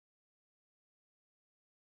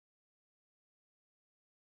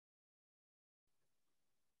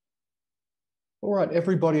All right,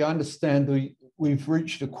 everybody, I understand we've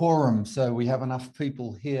reached a quorum, so we have enough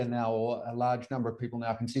people here now, or a large number of people now.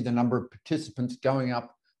 I can see the number of participants going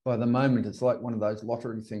up by the moment. It's like one of those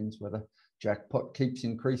lottery things where the jackpot keeps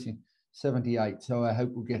increasing, 78. So I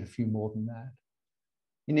hope we'll get a few more than that.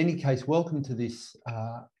 In any case, welcome to this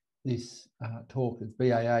talk at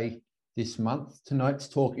BAA this month. Tonight's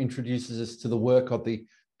talk introduces us to the work of the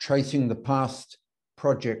Tracing the Past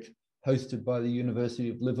project hosted by the University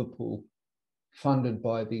of Liverpool, funded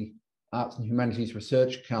by the Arts and Humanities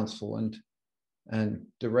Research Council and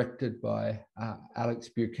directed by Alex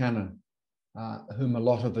Buchanan, whom a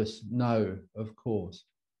lot of us know, of course.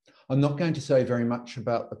 I'm not going to say very much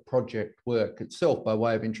about the project work itself by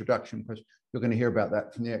way of introduction, because you're going to hear about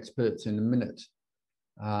that from the experts in a minute.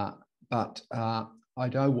 But I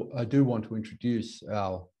do want to introduce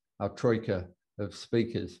our troika of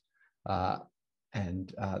speakers,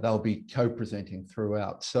 and they'll be co-presenting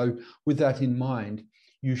throughout. So with that in mind,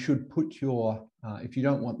 you should put your, if you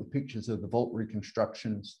don't want the pictures of the vault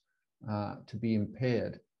reconstructions to be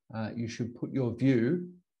impaired, you should put your view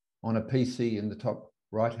on a PC in the top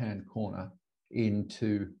right-hand corner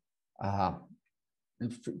into,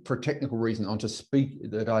 for a technical reason, onto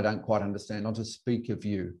speak that I don't quite understand, onto speaker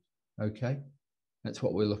view, okay? That's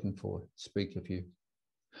what we're looking for, speaker view.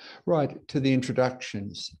 Right, to the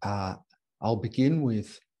introductions. I'll begin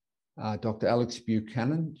with Dr. Alex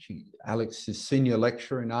Buchanan. Alex is Senior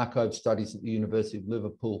Lecturer in Archive Studies at the University of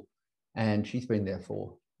Liverpool, and she's been there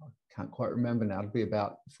for, I can't quite remember now, it'll be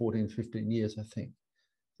about 14, 15 years, I think.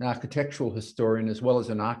 An architectural historian as well as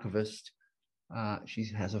an archivist. She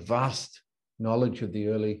has a vast knowledge of the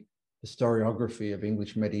early historiography of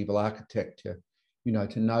English medieval architecture. You know,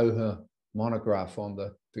 to know her monograph on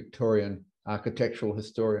the Victorian architectural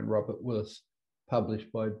historian Robert Willis,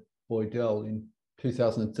 published by Boydell in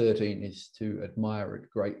 2013, is to admire it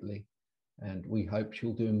greatly, and we hope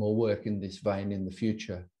she'll do more work in this vein in the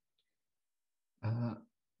future.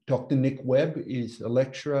 Dr. Nick Webb is a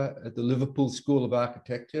lecturer at the Liverpool School of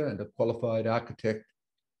Architecture and a qualified architect.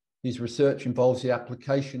 His research involves the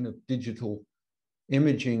application of digital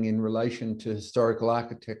imaging in relation to historical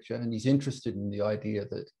architecture, and he's interested in the idea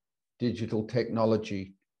that digital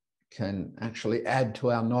technology can actually add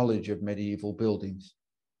to our knowledge of medieval buildings.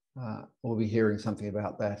 We'll be hearing something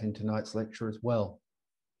about that in tonight's lecture as well.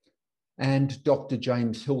 And Dr.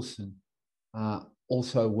 James Hillson,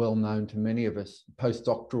 also well known to many of us,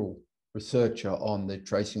 postdoctoral researcher on the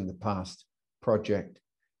Tracing the Past project.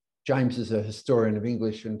 James is a historian of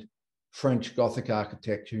English and French Gothic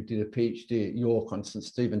architecture who did a PhD at York on St.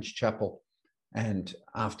 Stephen's Chapel. And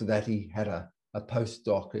after that, he had a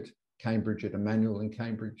postdoc at Cambridge, at Emmanuel in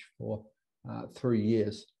Cambridge for 3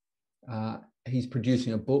 years. He's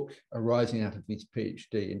producing a book arising out of his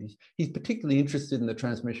PhD, and he's particularly interested in the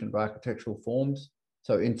transmission of architectural forms,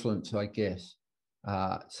 so influence, I guess.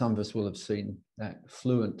 Some of us will have seen that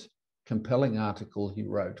fluent, compelling article he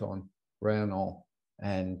wrote on Raynaud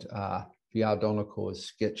and Pierre Donacour's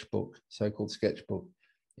sketchbook, so-called sketchbook,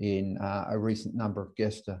 in a recent number of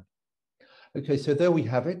Gesta. Okay, so there we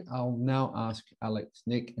have it. I'll now ask Alex,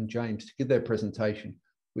 Nick, and James to give their presentation,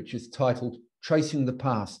 which is titled Tracing the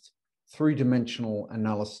Past, Three-Dimensional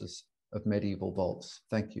Analysis of Medieval Vaults.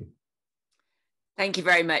 Thank you. Thank you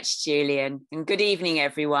very much, Julian, and good evening,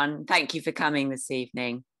 everyone. Thank you for coming this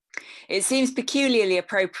evening. It seems peculiarly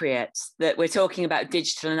appropriate that we're talking about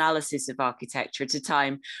digital analysis of architecture at a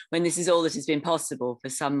time when this is all that has been possible for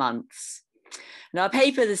some months. And our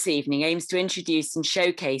paper this evening aims to introduce and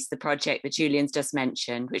showcase the project that Julian's just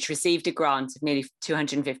mentioned, which received a grant of nearly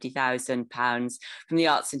 £250,000 from the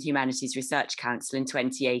Arts and Humanities Research Council in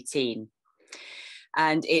 2018.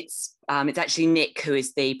 And it's actually Nick who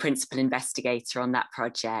is the principal investigator on that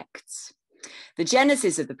project. The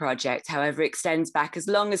genesis of the project, however, extends back as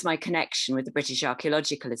long as my connection with the British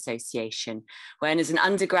Archaeological Association, when as an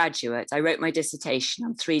undergraduate, I wrote my dissertation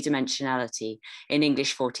on three-dimensionality in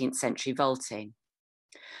English 14th century vaulting.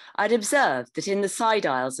 I'd observed that in the side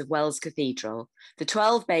aisles of Wells Cathedral, the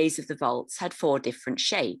 12 bays of the vaults had 4 different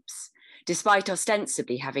shapes, despite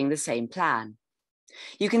ostensibly having the same plan.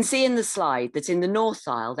 You can see in the slide that in the north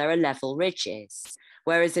aisle, there are level ridges,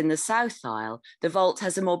 whereas in the south aisle, the vault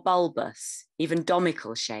has a more bulbous, even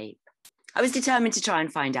domical shape. I was determined to try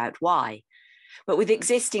and find out why, but with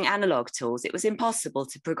existing analogue tools, it was impossible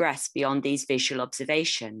to progress beyond these visual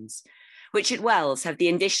observations, which at Wells have the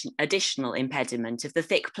additional impediment of the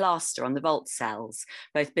thick plaster on the vault cells,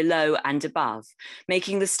 both below and above,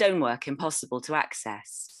 making the stonework impossible to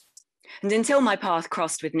access. And until my path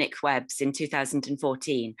crossed with Nick Webb's in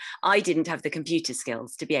 2014, I didn't have the computer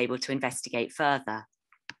skills to be able to investigate further.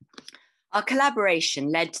 Our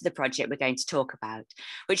collaboration led to the project we're going to talk about,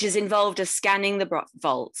 which has involved us scanning the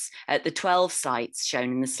vaults at the 12 sites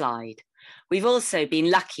shown in the slide. We've also been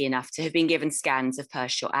lucky enough to have been given scans of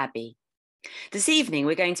Pershore Abbey. This evening,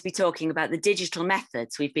 we're going to be talking about the digital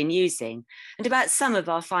methods we've been using and about some of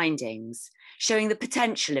our findings, showing the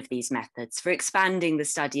potential of these methods for expanding the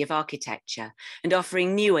study of architecture and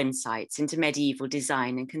offering new insights into medieval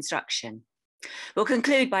design and construction. We'll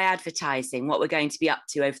conclude by advertising what we're going to be up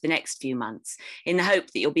to over the next few months in the hope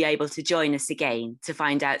that you'll be able to join us again to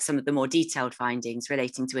find out some of the more detailed findings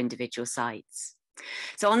relating to individual sites.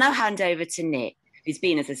 So I'll now hand over to Nick, who's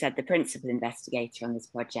been, as I said, the principal investigator on this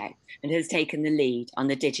project and has taken the lead on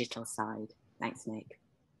the digital side. Thanks, Nick.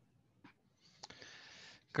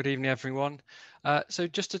 Good evening, everyone. So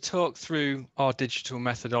just to talk through our digital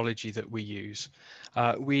methodology that we use,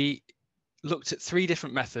 we looked at 3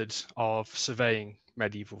 different methods of surveying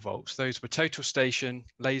medieval vaults. Those were total station,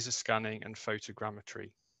 laser scanning, and photogrammetry.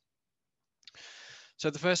 So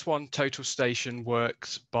the first one, total station,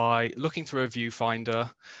 works by looking through a viewfinder.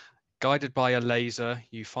 Guided by a laser,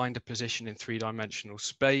 you find a position in 3-dimensional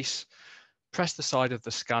space, press the side of the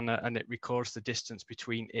scanner, and it records the distance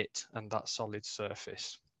between it and that solid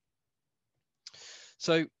surface.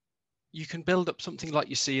 So you can build up something like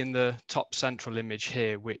you see in the top central image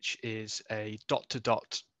here, which is a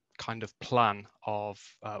dot-to-dot kind of plan of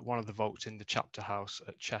one of the vaults in the chapter house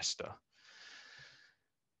at Chester.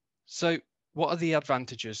 So what are the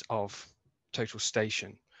advantages of total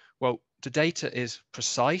station? Well, the data is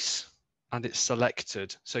precise and it's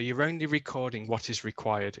selected. So you're only recording what is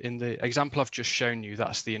required. In the example I've just shown you,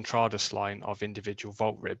 that's the intrados line of individual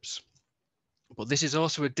vault ribs. But this is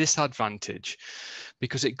also a disadvantage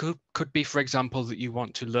because it could be, for example, that you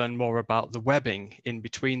want to learn more about the webbing in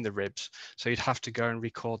between the ribs. So you'd have to go and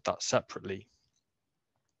record that separately.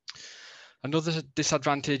 Another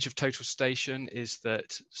disadvantage of total station is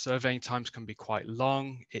that surveying times can be quite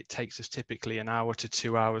long. It takes us typically 1 hour to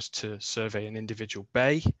 2 hours to survey an individual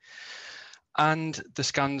bay. And the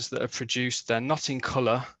scans that are produced, they're not in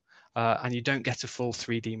color and you don't get a full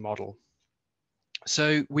 3D model.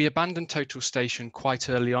 So we abandoned total station quite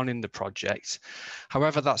early on in the project.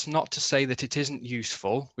 However, that's not to say that it isn't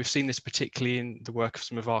useful. We've seen this particularly in the work of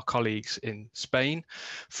some of our colleagues in Spain.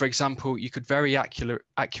 For example, you could very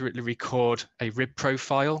accurately record a rib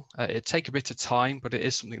profile. It'd take a bit of time, but it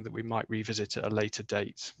is something that we might revisit at a later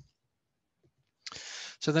date.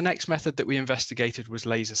 So the next method that we investigated was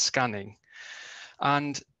laser scanning.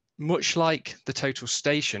 And much like the total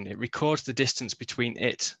station, it records the distance between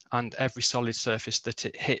it and every solid surface that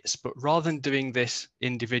it hits. But rather than doing this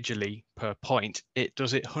individually per point, it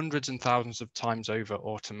does it hundreds and thousands of times over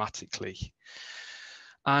automatically.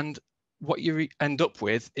 And what you end up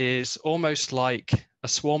with is almost like a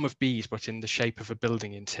swarm of bees, but in the shape of a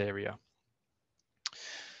building interior.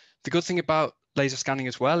 The good thing about laser scanning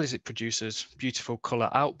as well is it produces beautiful color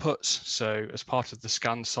outputs. So as part of the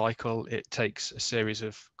scan cycle, it takes a series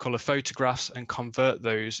of color photographs and convert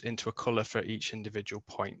those into a color for each individual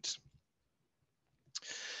point.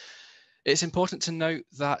 It's important to note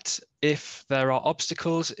that if there are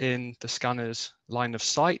obstacles in the scanner's line of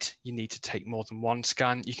sight, you need to take more than one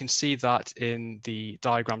scan. You can see that in the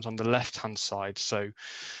diagrams on the left-hand side. So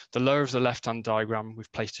the lower of the left-hand diagram,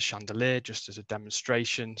 we've placed a chandelier just as a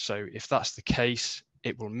demonstration. So if that's the case,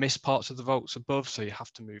 it will miss parts of the vaults above. So you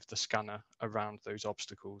have to move the scanner around those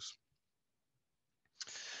obstacles.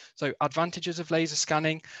 So advantages of laser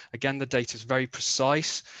scanning, again, the data is very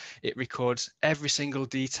precise. It records every single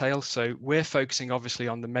detail. So we're focusing obviously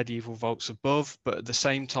on the medieval vaults above, but at the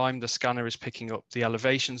same time, the scanner is picking up the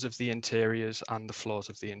elevations of the interiors and the floors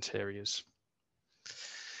of the interiors.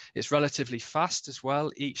 It's relatively fast as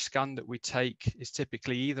well. Each scan that we take is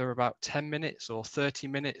typically either about 10 minutes or 30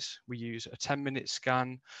 minutes. We use a 10-minute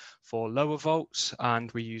scan for lower vaults,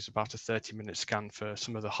 and we use about a 30-minute scan for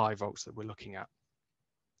some of the high vaults that we're looking at.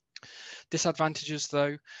 Disadvantages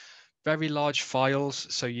though, very large files,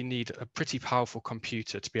 so you need a pretty powerful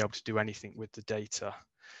computer to be able to do anything with the data.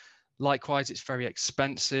 Likewise, it's very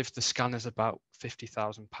expensive. The scanner's about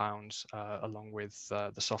 £50,000 along with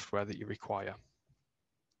the software that you require.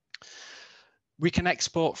 We can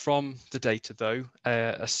export from the data though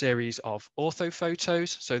a series of ortho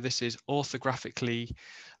photos. So this is orthographically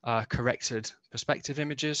corrected perspective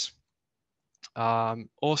images.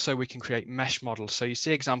 Also, we can create mesh models. So you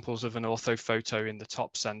see examples of an ortho photo in the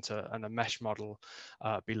top center and a mesh model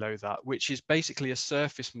below that, which is basically a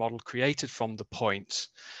surface model created from the points.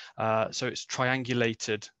 So it's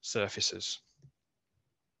triangulated surfaces.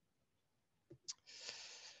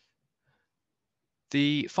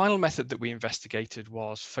 The final method that we investigated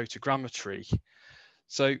was photogrammetry.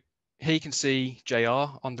 So here you can see JR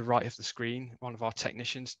on the right of the screen, one of our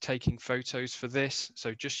technicians taking photos for this.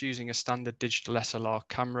 So just using a standard digital SLR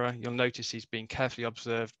camera, you'll notice he's being carefully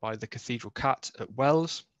observed by the Cathedral Cat at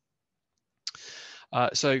Wells.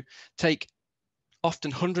 So take often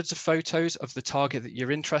hundreds of photos of the target that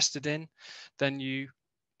you're interested in, then you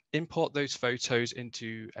import those photos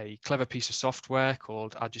into a clever piece of software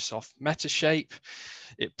called Agisoft Metashape.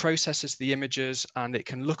 It processes the images and it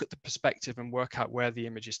can look at the perspective and work out where the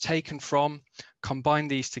image is taken from, combine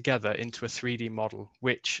these together into a 3D model,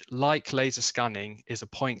 which, like laser scanning, is a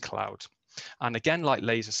point cloud. And again, like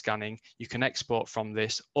laser scanning, you can export from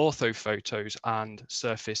this ortho photos and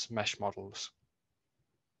surface mesh models.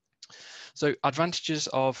 So advantages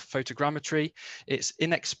of photogrammetry: it's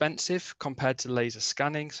inexpensive compared to laser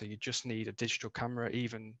scanning. So you just need a digital camera,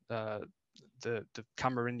 even the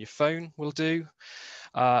camera in your phone will do,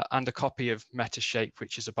 and a copy of Metashape,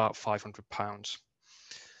 which is about £500.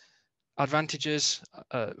 Advantages,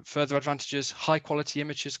 further advantages: high quality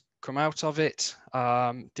images come out of it.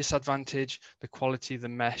 Disadvantage, the quality of the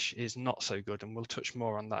mesh is not so good, and we'll touch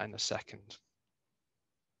more on that in a second.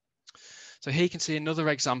 So here you can see another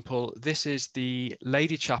example. This is the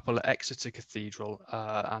Lady Chapel at Exeter Cathedral,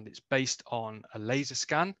 and it's based on a laser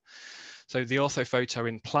scan. So the orthophoto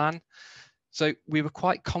in plan. So we were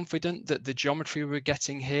quite confident that the geometry we were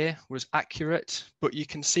getting here was accurate, but you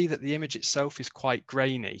can see that the image itself is quite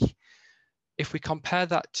grainy. If we compare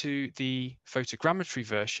that to the photogrammetry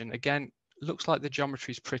version, again, looks like the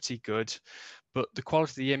geometry is pretty good, but the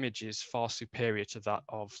quality of the image is far superior to that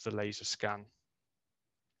of the laser scan.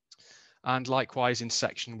 And likewise in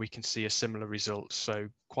section, we can see a similar result. So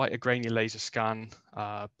quite a grainy laser scan,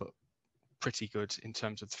 but pretty good in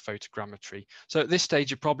terms of the photogrammetry. So at this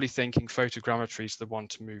stage, you're probably thinking photogrammetry is the one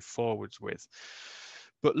to move forwards with.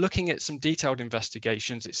 But looking at some detailed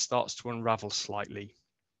investigations, it starts to unravel slightly.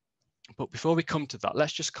 But before we come to that,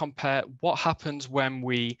 let's just compare what happens when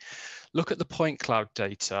we look at the point cloud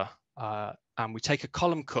data and we take a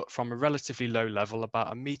column cut from a relatively low level, about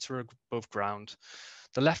 1 meter above ground.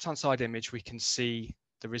 The left-hand side image, we can see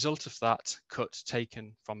the result of that cut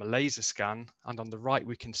taken from a laser scan, and on the right,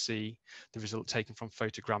 we can see the result taken from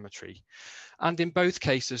photogrammetry. And in both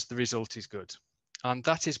cases, the result is good. And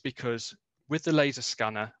that is because with the laser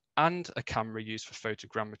scanner and a camera used for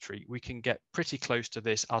photogrammetry, we can get pretty close to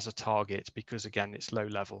this as a target because, again, it's low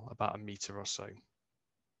level, about 1 meter or so.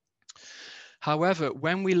 However,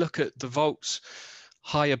 when we look at the vaults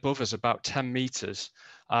high above us, about 10 meters,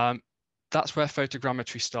 that's where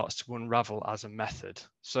photogrammetry starts to unravel as a method.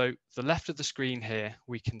 So the left of the screen here,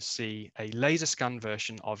 we can see a laser scan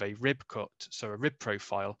version of a rib cut, so a rib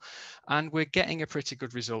profile, and we're getting a pretty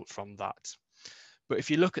good result from that. But if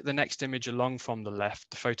you look at the next image along from the left,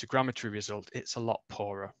 the photogrammetry result, it's a lot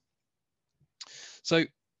poorer. So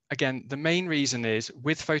again, the main reason is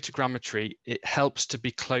with photogrammetry, it helps to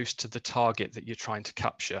be close to the target that you're trying to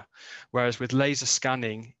capture. Whereas with laser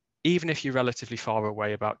scanning, even if you're relatively far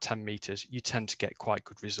away, about 10 meters, you tend to get quite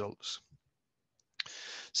good results.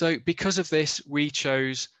 So because of this, we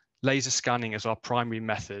chose laser scanning as our primary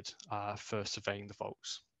method for surveying the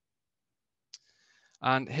vaults.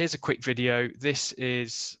 And here's a quick video. This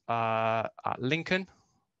is at Lincoln,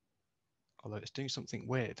 although it's doing something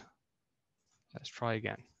weird. Let's try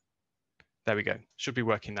again. There we go, should be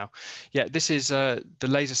working now. Yeah, this is the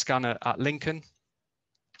laser scanner at Lincoln,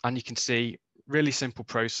 and you can see really simple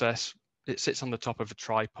process. It sits on the top of a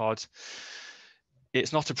tripod.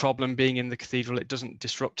 It's not a problem being in the cathedral. It doesn't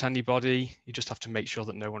disrupt anybody. You just have to make sure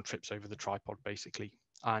that no one trips over the tripod, basically.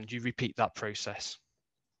 And you repeat that process.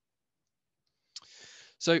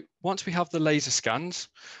 So once we have the laser scans,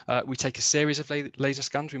 we take a series of laser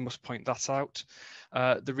scans. We must point that out.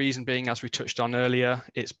 The reason being, as we touched on earlier,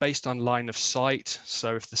 it's based on line of sight.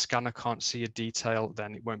 So if the scanner can't see a detail,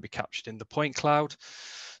 then it won't be captured in the point cloud.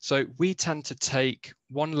 So we tend to take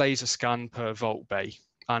 1 laser scan per vault bay.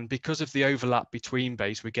 And because of the overlap between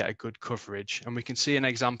bays, we get a good coverage. And we can see an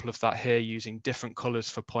example of that here using different colors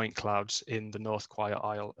for point clouds in the North Choir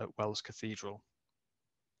aisle at Wells Cathedral.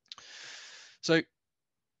 So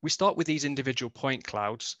we start with these individual point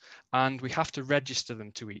clouds and we have to register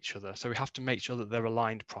them to each other. So we have to make sure that they're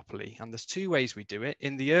aligned properly. And there's 2 ways we do it.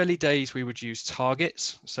 In the early days, we would use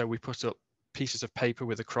targets. So we put up pieces of paper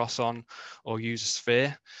with a cross on or use a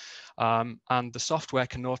sphere. And the software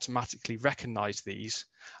can automatically recognize these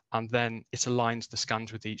and then it aligns the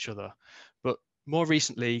scans with each other. But more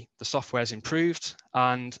recently, the software has improved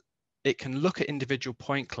and it can look at individual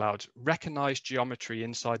point clouds, recognize geometry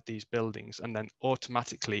inside these buildings, and then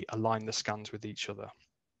automatically align the scans with each other.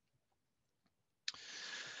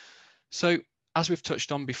 So as we've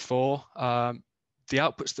touched on before, the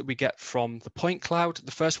outputs that we get from the point cloud,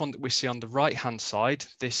 the first one that we see on the right-hand side,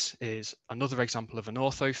 this is another example of an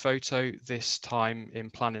ortho photo, this time in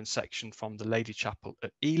plan and section from the Lady Chapel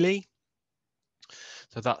at Ely.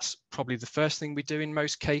 So that's probably the first thing we do in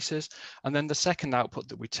most cases. And then the second output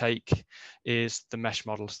that we take is the mesh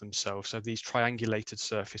models themselves. So these triangulated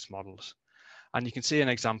surface models. And you can see an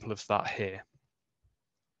example of that here.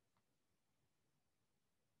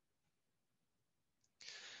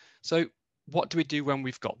 So what do we do when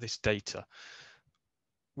we've got this data?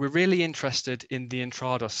 We're really interested in the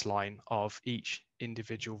intrados line of each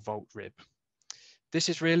individual vault rib. This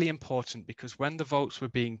is really important because when the vaults were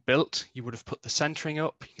being built, you would have put the centering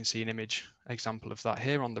up. You can see an image example of that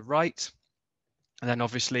here on the right. And then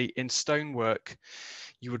obviously in stonework,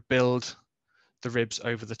 you would build the ribs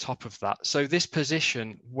over the top of that. So this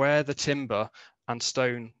position where the timber and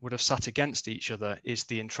stone would have sat against each other is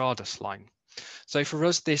the intrados line. So for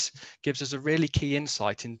us, this gives us a really key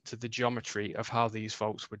insight into the geometry of how these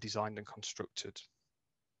vaults were designed and constructed.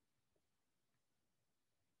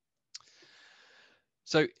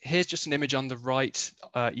 So here's just an image on the right.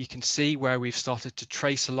 You can see where we've started to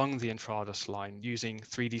trace along the intrados line using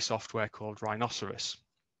 3D software called Rhinoceros.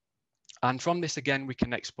 And from this, again, we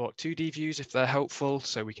can export 2D views if they're helpful.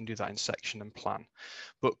 So we can do that in section and plan.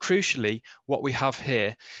 But crucially, what we have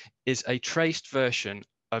here is a traced version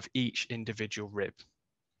of each individual rib.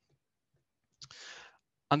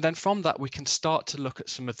 And then from that, we can start to look at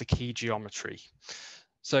some of the key geometry.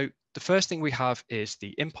 So the first thing we have is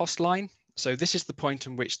the impost line. So this is the point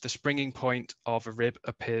in which the springing point of a rib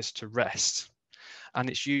appears to rest. And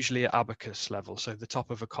it's usually at abacus level, so the top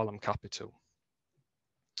of a column capital.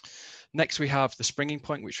 Next, we have the springing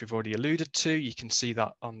point, which we've already alluded to. You can see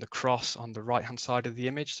that on the cross on the right-hand side of the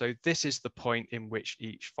image. So this is the point in which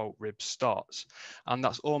each vault rib starts. And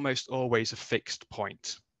that's almost always a fixed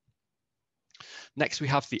point. Next, we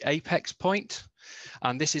have the apex point.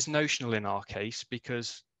 And this is notional in our case,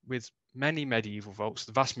 because with many medieval vaults,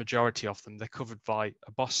 the vast majority of them, they're covered by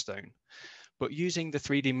a boss stone. But using the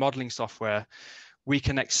 3D modeling software, we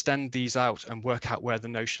can extend these out and work out where the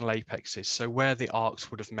notional apex is, so where the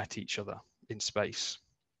arcs would have met each other in space.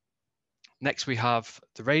 Next, we have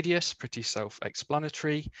the radius, pretty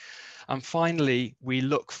self-explanatory. And finally, we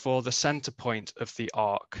look for the center point of the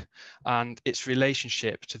arc and its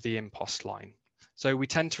relationship to the impost line. So we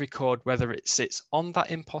tend to record whether it sits on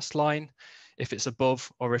that impost line, if it's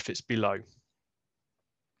above, or if it's below.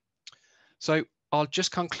 So I'll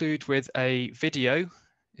just conclude with a video,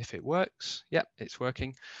 if it works. Yep, it's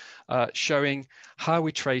working, showing how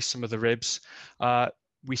we trace some of the ribs.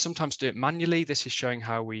 We sometimes do it manually. This is showing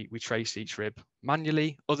how we trace each rib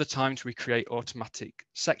manually. Other times we create automatic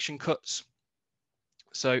section cuts.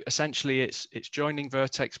 So essentially it's joining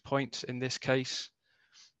vertex points in this case.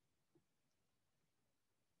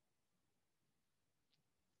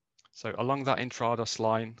 So along that intrados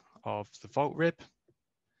line of the vault rib.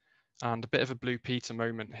 And a bit of a Blue Peter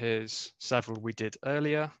moment, here's several we did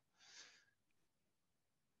earlier.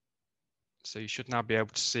 So you should now be able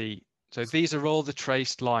to see, so these are all the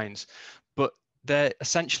traced lines, but they're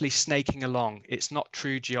essentially snaking along. It's not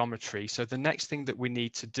true geometry. So the next thing that we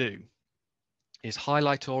need to do is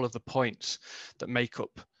highlight all of the points that make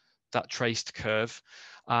up that traced curve.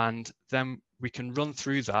 And then we can run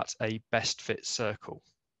through that a best fit circle.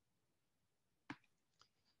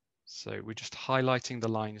 So we're just highlighting the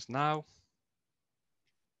lines now.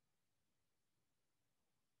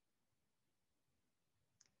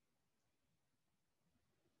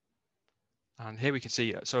 And here we can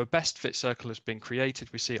see, so a best fit circle has been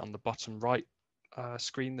created. We see it on the bottom right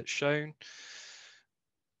screen that's shown.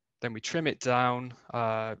 Then we trim it down.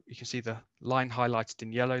 You can see the line highlighted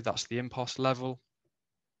in yellow, that's the impost level.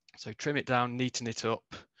 So trim it down, neaten it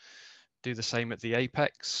up, do the same at the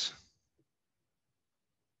apex.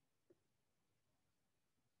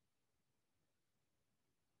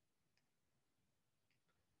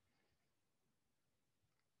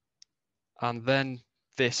 And then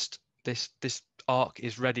this arc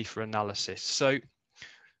is ready for analysis. So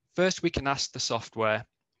first we can ask the software,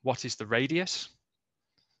 what is the radius?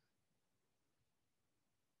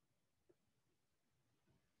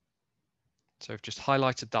 So I've just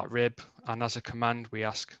highlighted that rib, and as a command, we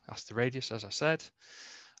ask the radius, as I said.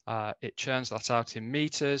 It churns that out in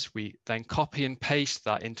meters. We then copy and paste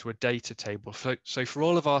that into a data table. So for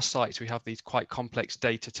all of our sites, we have these quite complex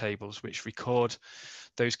data tables which record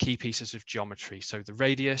those key pieces of geometry. So the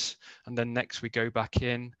radius, and then next we go back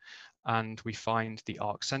in and we find the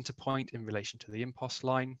arc center point in relation to the impost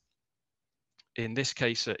line. In this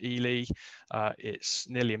case at Ely, it's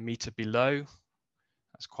nearly a meter below.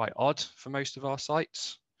 That's quite odd for most of our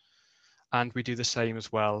sites. And we do the same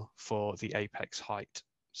as well for the apex height.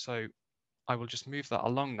 So I will just move that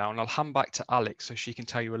along now, and I'll hand back to Alex so she can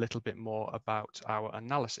tell you a little bit more about our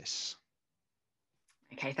analysis.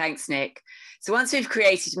 Okay, thanks, Nick. So once we've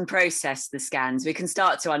created and processed the scans, we can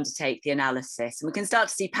start to undertake the analysis, and we can start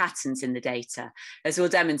to see patterns in the data, as we'll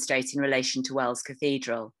demonstrate in relation to Wells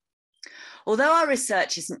Cathedral. Although our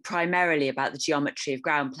research isn't primarily about the geometry of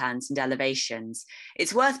ground plans and elevations,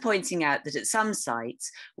 it's worth pointing out that at some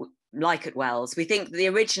sites, like at Wells, we think that the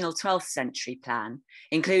original 12th century plan,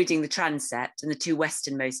 including the transept and the two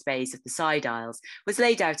westernmost bays of the side aisles, was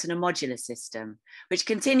laid out in a modular system, which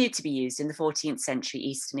continued to be used in the 14th century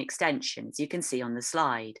eastern extension, as you can see on the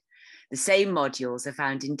slide. The same modules are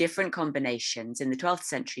found in different combinations in the 12th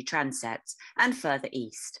century transepts and further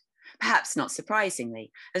east. Perhaps not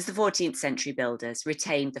surprisingly, as the 14th century builders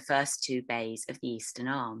retained the first two bays of the eastern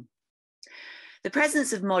arm. The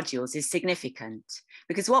presence of modules is significant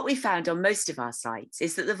because what we found on most of our sites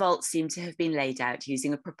is that the vaults seem to have been laid out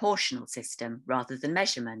using a proportional system rather than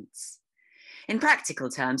measurements. In practical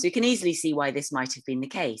terms, we can easily see why this might have been the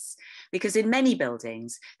case, because in many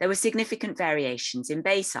buildings, there were significant variations in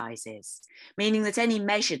bay sizes, meaning that any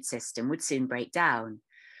measured system would soon break down,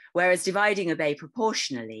 whereas dividing a bay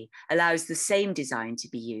proportionally allows the same design to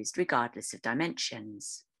be used regardless of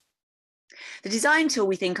dimensions. The design tool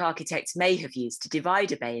we think architects may have used to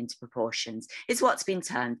divide a bay into proportions is what's been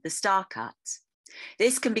termed the star cut.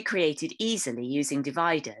 This can be created easily using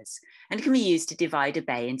dividers and can be used to divide a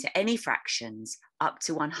bay into any fractions up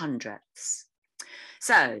to 100ths.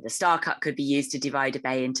 So the star cut could be used to divide a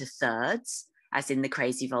bay into thirds, as in the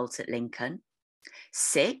Crazy Vault at Lincoln,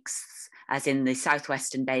 sixths, as in the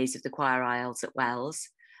southwestern bays of the choir aisles at Wells,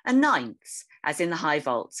 and ninths, as in the high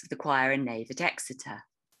vaults of the choir and nave at Exeter.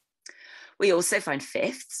 We also find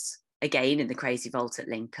fifths, again in the Crazy Vault at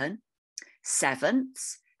Lincoln,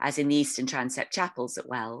 sevenths, as in the Eastern Transept chapels at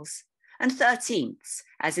Wells, and 13ths,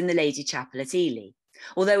 as in the Lady Chapel at Ely,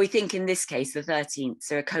 although we think in this case the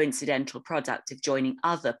 13ths are a coincidental product of joining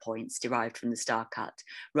other points derived from the star cut,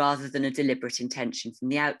 rather than a deliberate intention from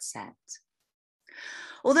the outset.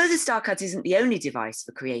 Although the star cut isn't the only device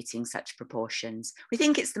for creating such proportions, we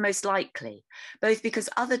think it's the most likely, both because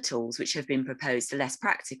other tools which have been proposed are less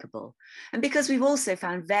practicable, and because we've also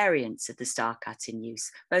found variants of the star cut in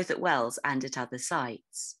use, both at Wells and at other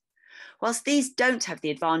sites. Whilst these don't have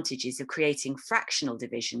the advantages of creating fractional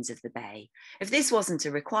divisions of the bay, if this wasn't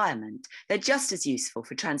a requirement, they're just as useful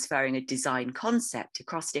for transferring a design concept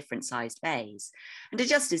across different sized bays, and are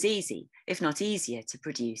just as easy, if not easier, to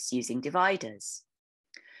produce using dividers.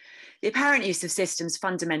 The apparent use of systems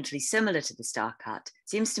fundamentally similar to the star cut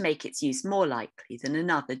seems to make its use more likely than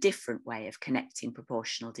another different way of connecting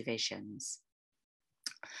proportional divisions.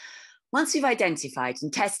 Once we've identified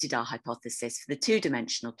and tested our hypothesis for the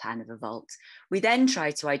two-dimensional plan of a vault, we then try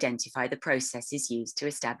to identify the processes used to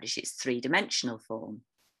establish its three-dimensional form.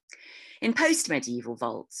 In post-medieval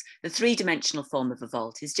vaults, the three-dimensional form of a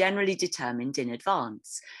vault is generally determined in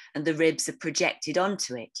advance, and the ribs are projected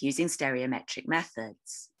onto it using stereometric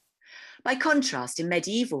methods. By contrast, in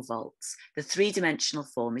medieval vaults, the three-dimensional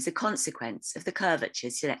form is a consequence of the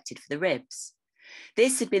curvature selected for the ribs.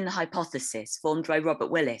 This had been the hypothesis formed by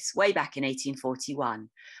Robert Willis way back in 1841,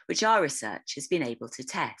 which our research has been able to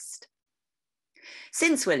test.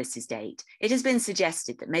 Since Willis's date, it has been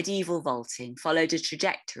suggested that medieval vaulting followed a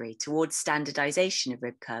trajectory towards standardization of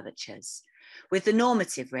rib curvatures, with the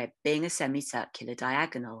normative rib being a semicircular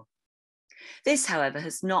diagonal. This, however,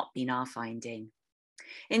 has not been our finding.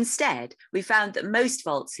 Instead, we found that most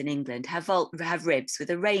vaults in England have ribs with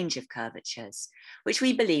a range of curvatures, which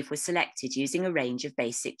we believe were selected using a range of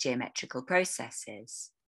basic geometrical processes.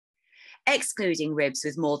 Excluding ribs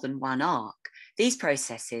with more than one arc, these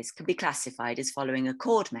processes can be classified as following a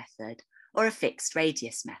chord method or a fixed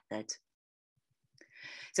radius method.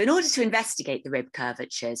 So in order to investigate the rib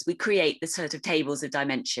curvatures, we create the sort of tables of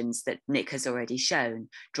dimensions that Nick has already shown,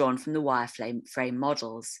 drawn from the wireframe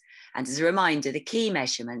models. And as a reminder, the key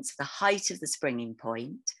measurements are the height of the springing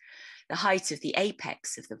point, the height of the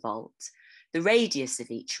apex of the vault, the radius of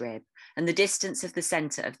each rib, and the distance of the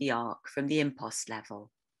center of the arc from the impost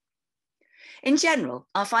level. In general,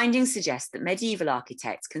 our findings suggest that medieval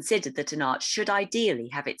architects considered that an arch should ideally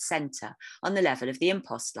have its center on the level of the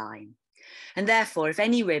impost line. And therefore, if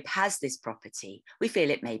any rib has this property, we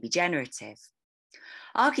feel it may be generative.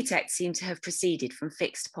 Architects seem to have proceeded from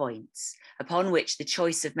fixed points, upon which the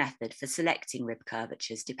choice of method for selecting rib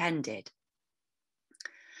curvatures depended.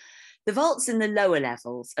 The vaults in the lower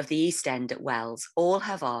levels of the East End at Wells all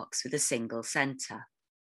have arcs with a single centre.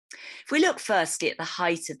 If we look firstly at the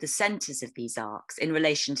height of the centres of these arcs in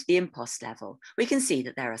relation to the impost level, we can see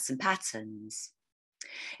that there are some patterns.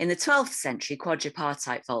 In the 12th century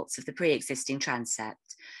quadripartite vaults of the pre-existing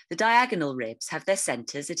transept, the diagonal ribs have their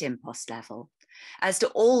centres at impost level, as do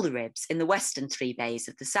all the ribs in the western 3 bays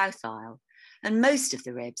of the south aisle, and most of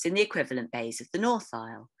the ribs in the equivalent bays of the north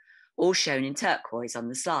aisle, all shown in turquoise on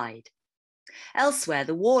the slide. Elsewhere,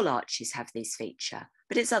 the wall arches have this feature,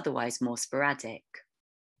 but it's otherwise more sporadic.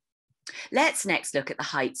 Let's next look at the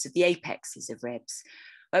heights of the apexes of ribs,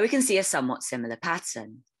 where we can see a somewhat similar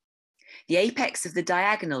pattern. The apex of the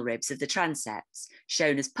diagonal ribs of the transepts,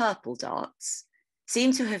 shown as purple dots,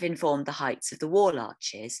 seem to have informed the heights of the wall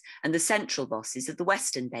arches and the central bosses of the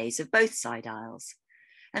western bays of both side aisles,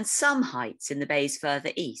 and some heights in the bays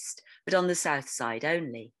further east, but on the south side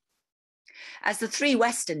only. As the 3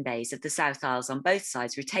 western bays of the south aisles on both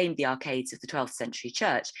sides retained the arcades of the 12th century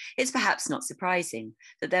church, it's perhaps not surprising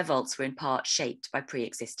that their vaults were in part shaped by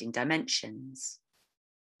pre-existing dimensions.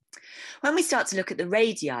 When we start to look at the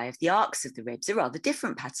radii of the arcs of the ribs, a rather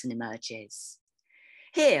different pattern emerges.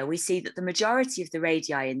 Here we see that the majority of the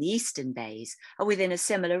radii in the eastern bays are within a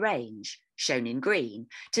similar range, shown in green,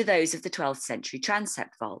 to those of the 12th century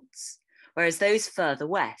transept vaults, whereas those further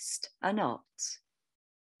west are not.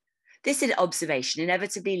 This observation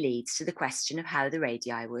inevitably leads to the question of how the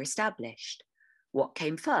radii were established. What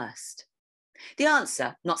came first? The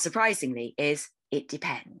answer, not surprisingly, is it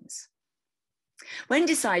depends. When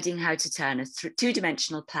deciding how to turn a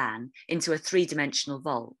 2-dimensional plan into a 3-dimensional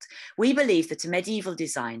vault, we believe that a medieval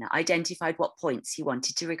designer identified what points he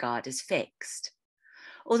wanted to regard as fixed.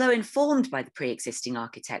 Although informed by the pre-existing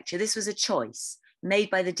architecture, this was a choice made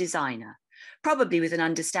by the designer, probably with an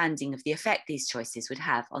understanding of the effect these choices would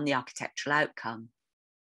have on the architectural outcome.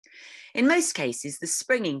 In most cases, the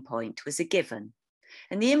springing point was a given,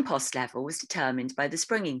 and the impost level was determined by the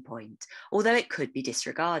springing point, although it could be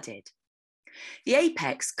disregarded. The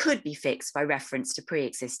apex could be fixed by reference to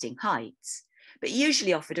pre-existing heights, but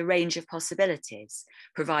usually offered a range of possibilities,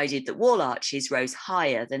 provided that wall arches rose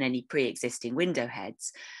higher than any pre-existing window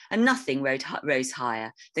heads, and nothing rose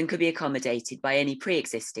higher than could be accommodated by any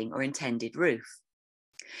pre-existing or intended roof.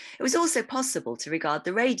 It was also possible to regard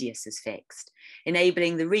the radius as fixed,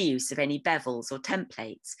 enabling the reuse of any bevels or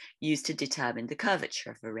templates used to determine the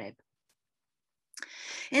curvature of a rib.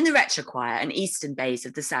 In the retrochoir and eastern bays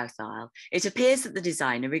of the south aisle, it appears that the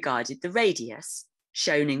designer regarded the radius,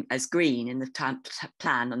 shown as green in the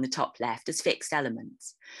plan on the top left, as fixed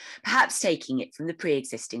elements, perhaps taking it from the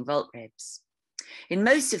pre-existing vault ribs. In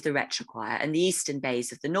most of the retrochoir and the eastern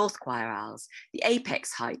bays of the north choir aisles, the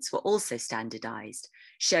apex heights were also standardised,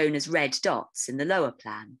 shown as red dots in the lower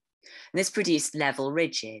plan, and this produced level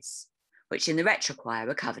ridges, which in the retrochoir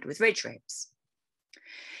were covered with ridge ribs.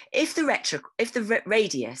 If the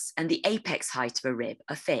radius and the apex height of a rib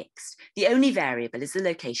are fixed, the only variable is the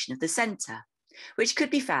location of the centre, which could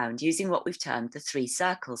be found using what we've termed the 3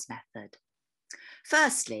 circles method.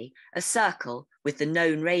 Firstly, a circle with the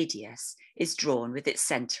known radius is drawn with its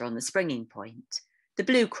centre on the springing point, the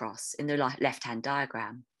blue cross in the left-hand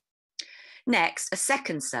diagram. Next, a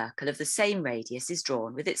second circle of the same radius is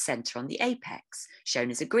drawn with its centre on the apex,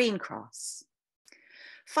 shown as a green cross.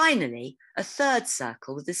 Finally, a third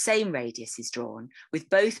circle with the same radius is drawn with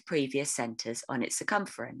both previous centres on its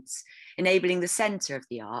circumference, enabling the centre of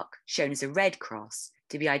the arc, shown as a red cross,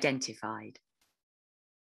 to be identified.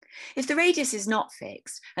 If the radius is not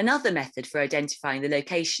fixed, another method for identifying the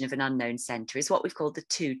location of an unknown centre is what we've called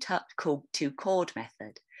the two-chord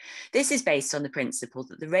method. This is based on the principle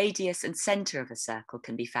that the radius and centre of a circle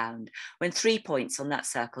can be found when 3 points on that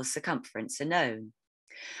circle's circumference are known.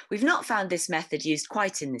 We've not found this method used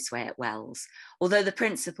quite in this way at Wells, although the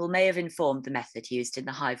principle may have informed the method used in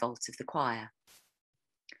the high vault of the choir.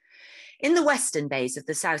 In the western bays of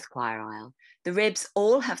the south choir aisle, the ribs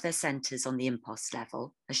all have their centres on the impost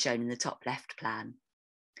level, as shown in the top left plan.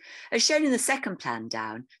 As shown in the second plan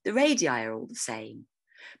down, the radii are all the same,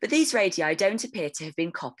 but these radii don't appear to have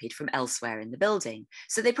been copied from elsewhere in the building,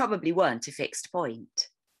 so they probably weren't a fixed point.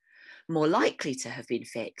 More likely to have been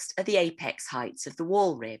fixed are the apex heights of the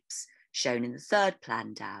wall ribs, shown in the third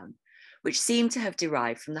plan down, which seem to have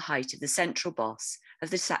derived from the height of the central boss of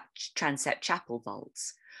the transept chapel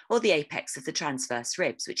vaults, or the apex of the transverse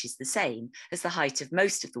ribs, which is the same as the height of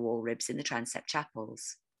most of the wall ribs in the transept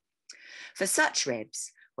chapels. For such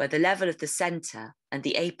ribs, where the level of the centre and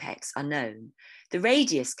the apex are known, the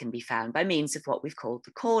radius can be found by means of what we've called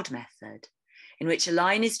the chord method, in which a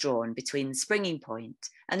line is drawn between the springing point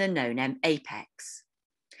and a known apex.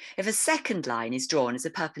 If a second line is drawn as a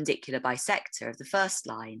perpendicular bisector of the first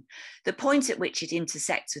line, the point at which it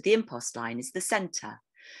intersects with the impost line is the centre,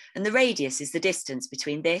 and the radius is the distance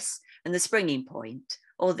between this and the springing point,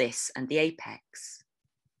 or this and the apex.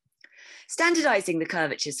 Standardising the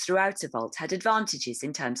curvatures throughout a vault had advantages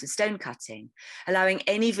in terms of stone cutting, allowing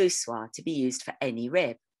any voussoir to be used for any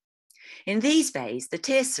rib. In these bays, the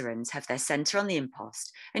tiercerons have their centre on the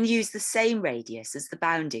impost and use the same radius as the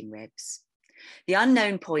bounding ribs. The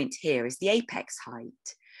unknown point here is the apex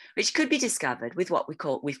height, which could be discovered with what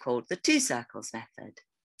we've called the two circles method.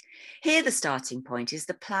 Here the starting point is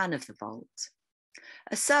the plan of the vault.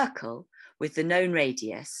 A circle with the known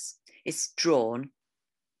radius is drawn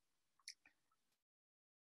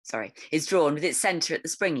with its centre at the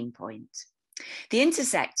springing point. The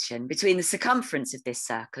intersection between the circumference of this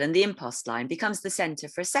circle and the impost line becomes the centre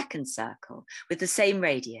for a second circle with the same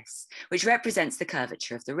radius, which represents the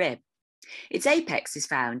curvature of the rib. Its apex is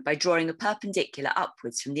found by drawing a perpendicular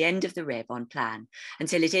upwards from the end of the rib on plan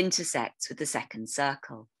until it intersects with the second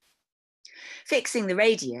circle. Fixing the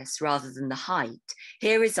radius rather than the height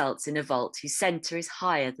here results in a vault whose centre is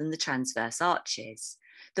higher than the transverse arches,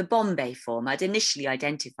 the Bombay form I'd initially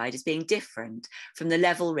identified as being different from the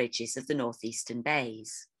level ridges of the northeastern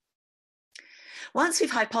bays. Once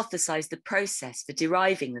we've hypothesized the process for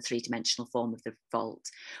deriving the three-dimensional form of the vault,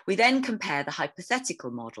 we then compare the hypothetical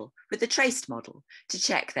model with the traced model to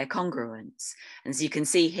check their congruence. And as you can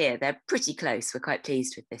see here, they're pretty close. We're quite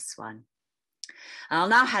pleased with this one. I'll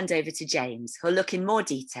now hand over to James, who'll look in more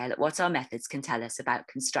detail at what our methods can tell us about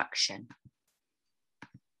construction.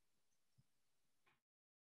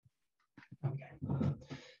 Okay.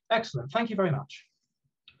 Excellent, thank you very much.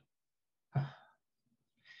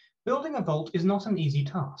 Building a vault is not an easy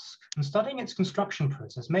task, and studying its construction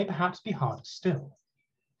process may perhaps be harder still.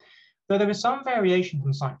 Though there is some variation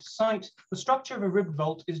from site to site, the structure of a ribbed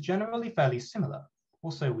vault is generally fairly similar,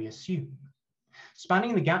 or so we assume.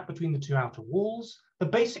 Spanning the gap between the two outer walls, the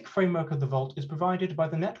basic framework of the vault is provided by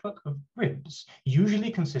the network of ribs,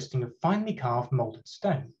 usually consisting of finely carved moulded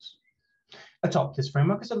stones. Atop this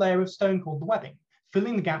framework is a layer of stone called the webbing,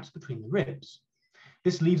 filling the gaps between the ribs.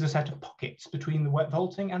 This leaves a set of pockets between the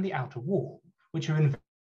vaulting and the outer wall, which are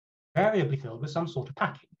invariably filled with some sort of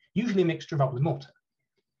packing, usually a mixture of rubble and mortar.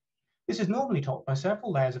 This is normally topped by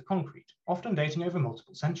several layers of concrete, often dating over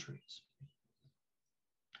multiple centuries.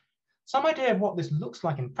 Some idea of what this looks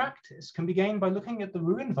like in practice can be gained by looking at the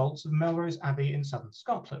ruined vaults of Melrose Abbey in southern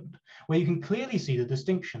Scotland, where you can clearly see the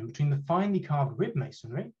distinction between the finely carved rib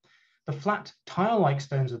masonry, the flat tile-like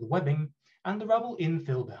stones of the webbing, and the rubble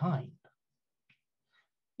infill behind.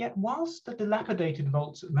 Yet whilst the dilapidated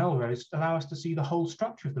vaults at Melrose allow us to see the whole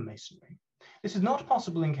structure of the masonry, this is not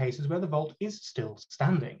possible in cases where the vault is still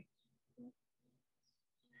standing.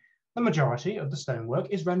 The majority of the stonework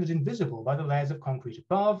is rendered invisible by the layers of concrete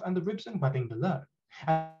above and the ribs and webbing below.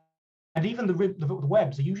 And even the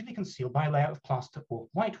webs are usually concealed by a layer of plaster or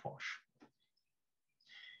whitewash.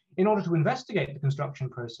 In order to investigate the construction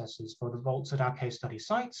processes for the vaults at our case study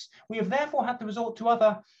sites, we have therefore had to resort to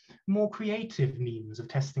other, more creative means of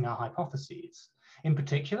testing our hypotheses, in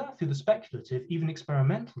particular through the speculative, even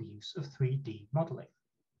experimental use of 3D modelling.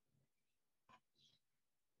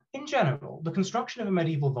 In general, the construction of a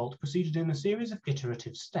medieval vault proceeded in a series of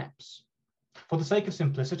iterative steps. For the sake of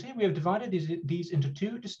simplicity, we have divided these into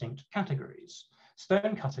two distinct categories: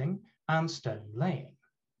 stone cutting and stone laying.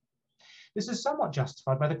 This is somewhat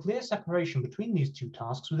justified by the clear separation between these two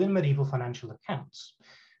tasks within medieval financial accounts,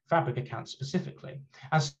 fabric accounts specifically,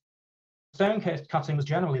 as stone cutting was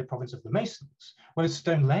generally the province of the masons, whereas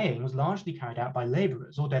stone laying was largely carried out by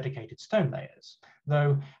labourers or dedicated stone layers,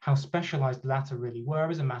 though how specialised the latter really were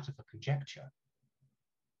is a matter for conjecture.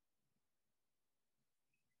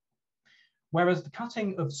 Whereas the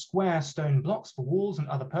cutting of square stone blocks for walls and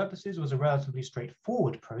other purposes was a relatively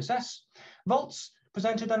straightforward process, vaults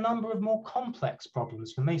presented a number of more complex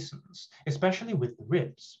problems for masons, especially with the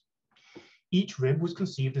ribs. Each rib was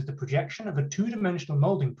conceived as the projection of a two-dimensional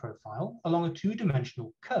moulding profile along a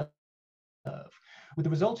two-dimensional curve, with the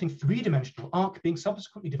resulting three-dimensional arc being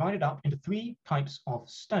subsequently divided up into three types of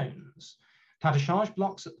stones: tas de charge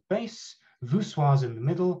blocks at the base, voussoirs in the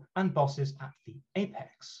middle, and bosses at the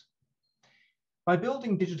apex. By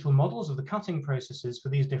building digital models of the cutting processes for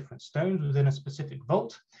these different stones within a specific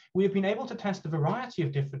vault, we have been able to test a variety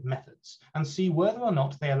of different methods and see whether or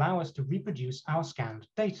not they allow us to reproduce our scanned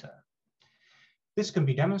data. This can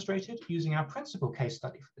be demonstrated using our principal case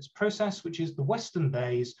study for this process, which is the western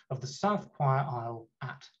bays of the South Choir Aisle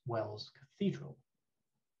at Wells Cathedral.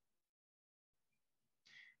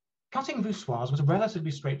 Cutting voussoirs was a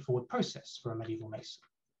relatively straightforward process for a medieval mason.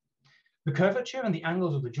 The curvature and the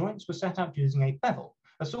angles of the joints were set out using a bevel,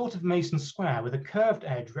 a sort of mason square with a curved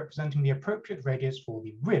edge representing the appropriate radius for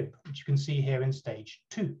the rib, which you can see here in stage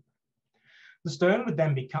 2. The stone would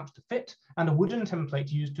then be cut to fit, and a wooden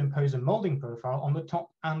template used to impose a moulding profile on the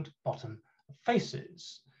top and bottom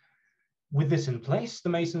faces. With this in place, the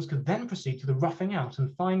masons could then proceed to the roughing out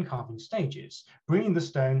and fine carving stages, bringing the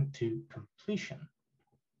stone to completion.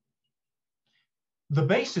 The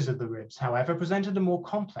bases of the ribs, however, presented a more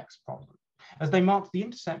complex problem, as they marked the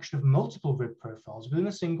intersection of multiple rib profiles within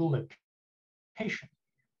a single location.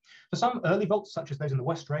 For some early vaults, such as those in the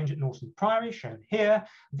West Range at Norton Priory, shown here,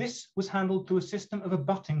 this was handled through a system of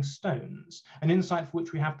abutting stones, an insight for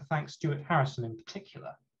which we have to thank Stuart Harrison in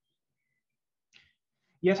particular.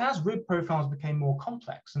 Yet as rib profiles became more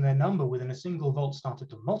complex and their number within a single vault started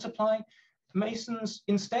to multiply, masons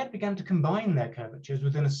instead began to combine their curvatures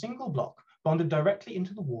within a single block bonded directly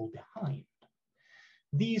into the wall behind.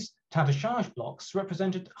 These tadochage blocks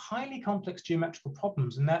represented highly complex geometrical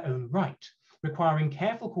problems in their own right, requiring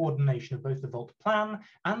careful coordination of both the vault plan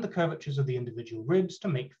and the curvatures of the individual ribs to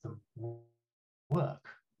make them work.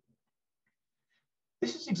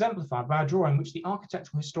 This is exemplified by a drawing which the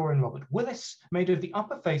architectural historian Robert Willis made of the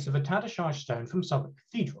upper face of a tadochage stone from Southwark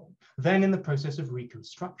Cathedral, then in the process of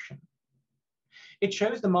reconstruction. It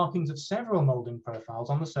shows the markings of several moulding profiles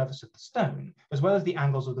on the surface of the stone, as well as the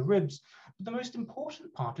angles of the ribs, but the most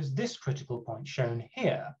important part is this critical point shown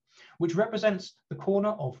here, which represents the corner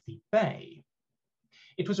of the bay.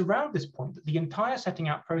 It was around this point that the entire setting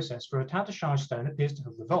out process for a tadochage stone appears to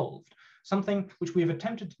have revolved, something which we have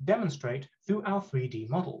attempted to demonstrate through our 3D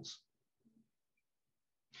models.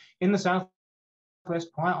 In the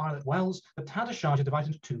southwest choir aisle at Wells, the tadochage are divided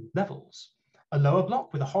into 2 levels: a lower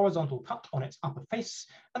block with a horizontal cut on its upper face,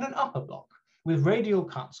 and an upper block with radial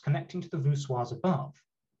cuts connecting to the voussoirs above.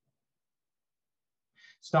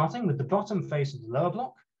 Starting with the bottom face of the lower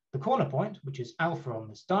block, the corner point, which is alpha on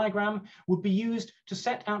this diagram, would be used to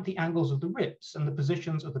set out the angles of the ribs and the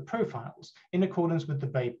positions of the profiles in accordance with the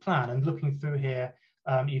bay plan. And looking through here,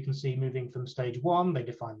 you can see moving from stage 1, they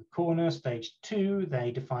define the corner, stage 2,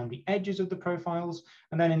 they define the edges of the profiles,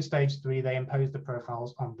 and then in stage 3, they impose the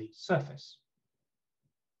profiles on the surface.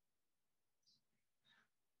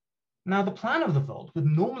 Now, the plan of the vault would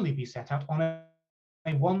normally be set out on a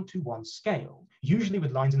 1:1 scale, usually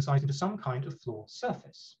with lines incised into some kind of floor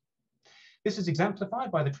surface. This is exemplified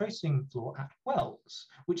by the tracing floor at Wells,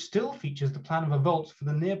 which still features the plan of a vault for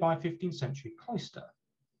the nearby 15th century cloister.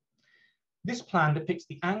 This plan depicts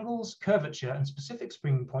the angles, curvature, and specific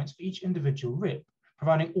springing points for each individual rib,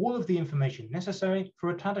 providing all of the information necessary for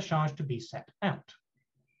a tadochage to be set out.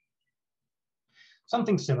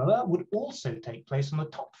 Something similar would also take place on the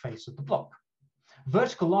top face of the block.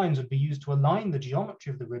 Vertical lines would be used to align the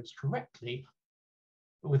geometry of the ribs correctly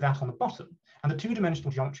with that on the bottom, and the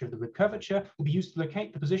 2-dimensional geometry of the rib curvature will be used to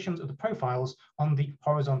locate the positions of the profiles on the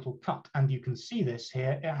horizontal cut. And you can see this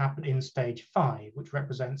here, it happened in stage 5, which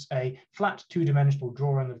represents a flat 2-dimensional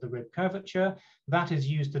drawing of the rib curvature. That is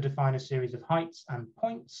used to define a series of heights and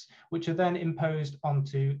points, which are then imposed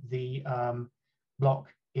onto the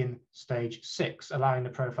block in stage 6, allowing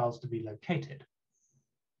the profiles to be located.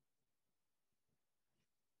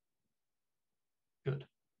 Good.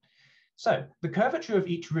 So the curvature of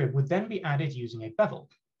each rib would then be added using a bevel,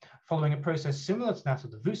 following a process similar to that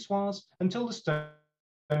of the voussoirs until the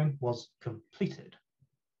stone was completed.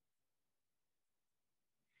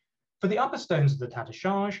 For the upper stones of the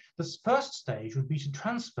tadochage, the first stage would be to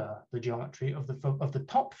transfer the geometry of the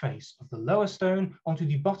top face of the lower stone onto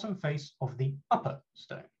the bottom face of the upper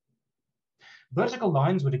stone. Vertical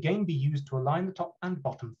lines would again be used to align the top and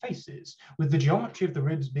bottom faces, with the geometry of the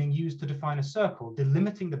ribs being used to define a circle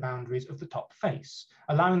delimiting the boundaries of the top face,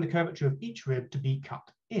 allowing the curvature of each rib to be cut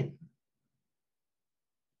in.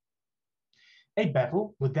 A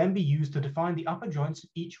bevel would then be used to define the upper joints of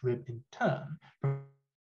each rib in turn,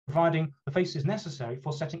 providing the faces necessary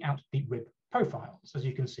for setting out the rib profiles, as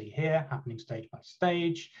you can see here, happening stage by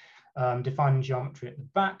stage. Defining geometry at the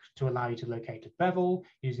back to allow you to locate a bevel,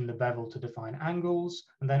 using the bevel to define angles,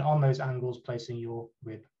 and then on those angles placing your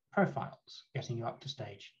rib profiles, getting you up to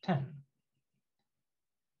stage 10.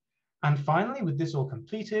 And finally, with this all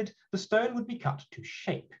completed, the stone would be cut to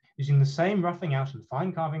shape, using the same roughing out and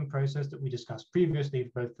fine carving process that we discussed previously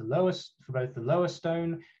for both the lower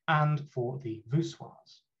stone and for the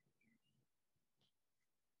voussoirs.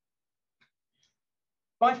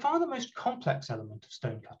 By far the most complex element of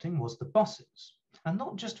stone cutting was the bosses, and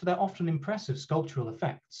not just for their often impressive sculptural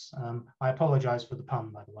effects. I apologize for the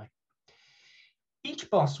pun, by the way. Each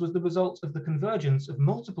boss was the result of the convergence of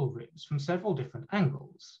multiple ribs from several different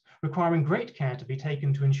angles, requiring great care to be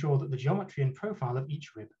taken to ensure that the geometry and profile of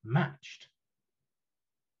each rib matched.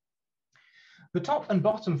 The top and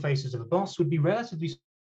bottom faces of a boss would be relatively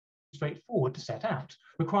straightforward to set out,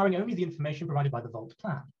 requiring only the information provided by the vault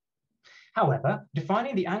plan. However,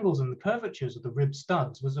 defining the angles and the curvatures of the rib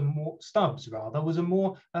stubs was a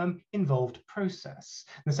more involved process,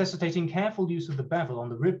 necessitating careful use of the bevel on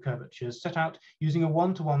the rib curvatures set out using a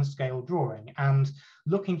 1-to-1 scale drawing. And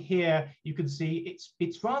looking here, you can see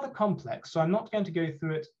it's rather complex, so I'm not going to go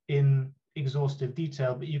through it in exhaustive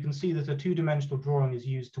detail, but you can see that a 2-dimensional drawing is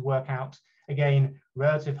used to work out, again,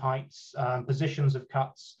 relative heights, positions of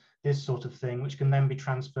cuts, this sort of thing, which can then be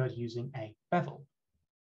transferred using a bevel.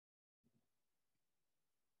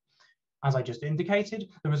 As I just indicated,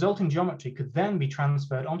 the resulting geometry could then be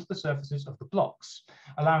transferred onto the surfaces of the blocks,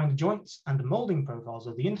 allowing the joints and the molding profiles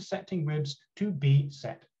of the intersecting ribs to be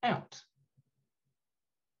set out.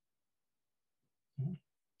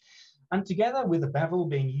 And together with a bevel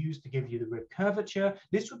being used to give you the rib curvature,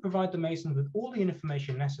 this would provide the mason with all the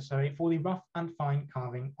information necessary for the rough and fine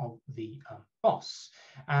carving of the boss.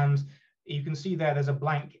 And you can see there's a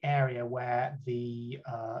blank area where the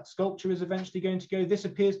sculpture is eventually going to go. This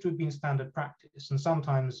appears to have been standard practice, and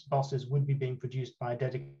sometimes bosses would be being produced by a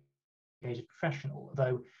dedicated professional,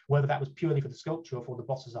 though whether that was purely for the sculpture or for the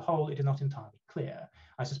boss as a whole, it is not entirely clear.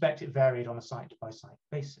 I suspect it varied on a site-by-site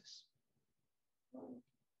basis.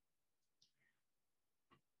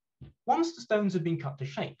 Once the stones had been cut to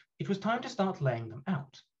shape, it was time to start laying them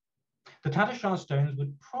out. The Tadashar stones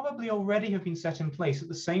would probably already have been set in place at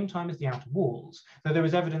the same time as the outer walls, though there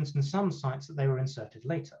is evidence in some sites that they were inserted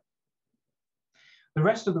later. The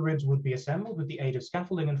rest of the ribs would be assembled with the aid of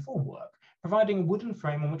scaffolding and formwork, providing a wooden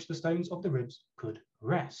frame on which the stones of the ribs could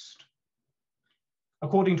rest.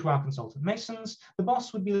 According to our consultant masons, the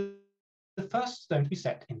boss would be the first stone to be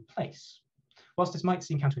set in place. Whilst this might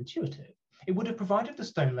seem counterintuitive, it would have provided the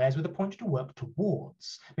stone layers with a point to work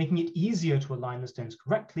towards, making it easier to align the stones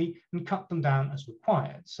correctly and cut them down as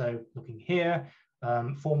required. So looking here,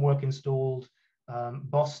 formwork installed,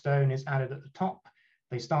 boss stone is added at the top.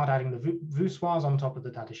 They start adding the voussoirs on top of the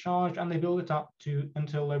datachage, and they build it up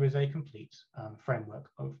until there is a complete framework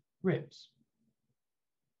of ribs.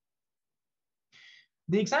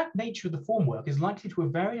 The exact nature of the formwork is likely to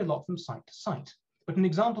vary a lot from site to site, but an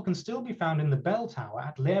example can still be found in the bell tower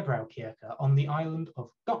at Leerbrauwkirke on the island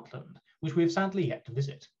of Gotland, which we have sadly yet to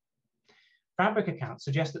visit. Fabric accounts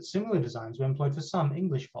suggest that similar designs were employed for some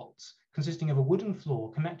English vaults, consisting of a wooden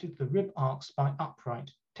floor connected to the rib arcs by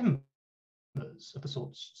upright timbers of the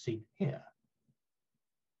sorts seen here.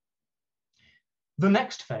 The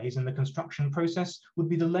next phase in the construction process would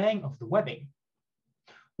be the laying of the webbing.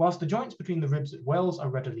 Whilst the joints between the ribs at wells are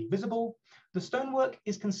readily visible, the stonework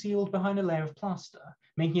is concealed behind a layer of plaster,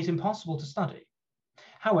 making it impossible to study.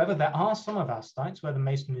 However, there are some of our sites where the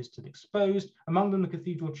masonry is still exposed, among them the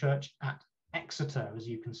Cathedral Church at Exeter, as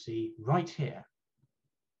you can see right here.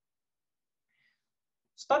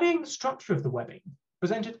 Studying the structure of the webbing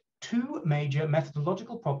presented two major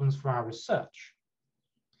methodological problems for our research.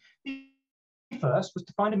 The first was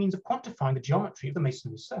to find a means of quantifying the geometry of the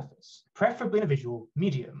masonry surface, preferably in a visual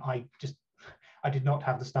medium. I did not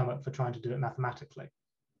have the stomach for trying to do it mathematically.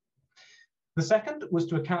 The second was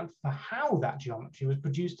to account for how that geometry was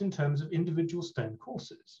produced in terms of individual stone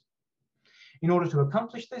courses. In order to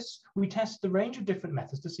accomplish this, we tested a range of different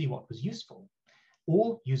methods to see what was useful,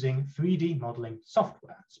 all using 3D modeling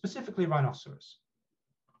software, specifically Rhinoceros.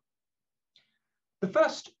 The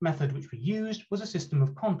first method which we used was a system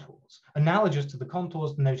of contours, analogous to the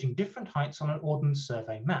contours denoting different heights on an Ordnance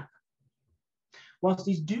Survey map. Whilst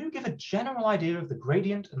these do give a general idea of the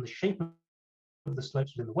gradient and the shape of the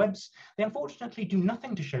slopes within the webs, they unfortunately do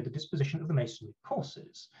nothing to show the disposition of the masonry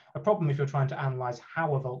courses, a problem if you're trying to analyze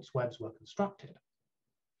how a vault's webs were constructed.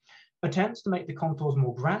 Attempts to make the contours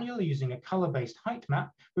more granular using a color-based height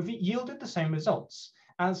map yielded the same results,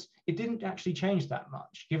 as it didn't actually change that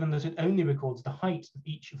much, given that it only records the height of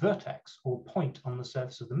each vertex or point on the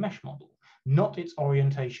surface of the mesh model, not its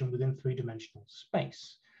orientation within three-dimensional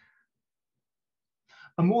space.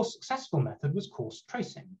 A more successful method was course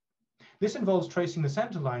tracing. This involves tracing the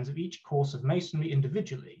center lines of each course of masonry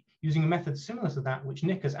individually, using a method similar to that which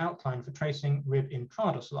Nick has outlined for tracing rib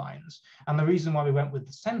intrados lines. And the reason why we went with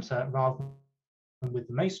the center rather than with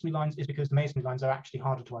the masonry lines is because the masonry lines are actually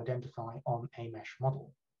harder to identify on a mesh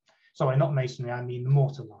model. Sorry, not masonry, I mean the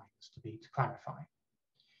mortar lines, to clarify.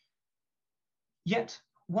 Yet,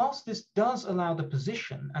 whilst this does allow the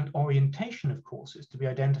position and orientation of courses to be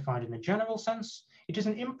identified in a general sense, it is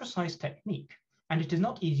an imprecise technique, and it is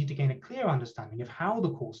not easy to gain a clear understanding of how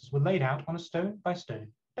the courses were laid out on a stone-by-stone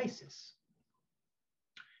basis.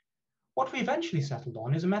 What we eventually settled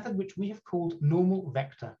on is a method which we have called normal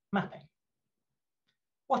vector mapping.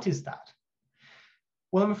 What is that?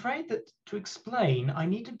 Well, I'm afraid that to explain, I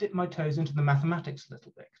need to dip my toes into the mathematics a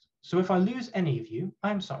little bit. So if I lose any of you,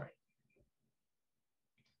 I'm sorry.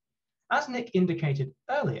 As Nick indicated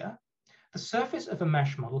earlier, the surface of a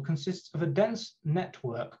mesh model consists of a dense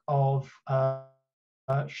network of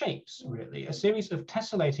shapes, really, a series of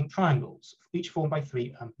tessellating triangles, each formed by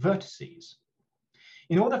three vertices.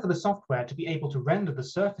 In order for the software to be able to render the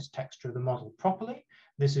surface texture of the model properly,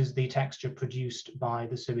 this is the texture produced by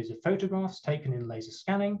the series of photographs taken in laser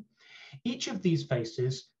scanning, each of these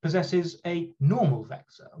faces possesses a normal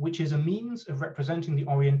vector, which is a means of representing the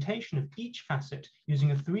orientation of each facet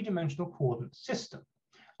using a three-dimensional coordinate system,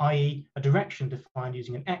 i.e. a direction defined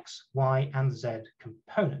using an x, y, and z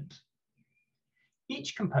component.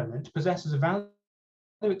 Each component possesses a value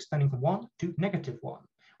extending from 1 to -1,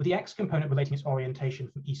 with the x component relating its orientation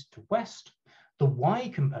from east to west, the y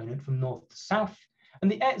component from north to south,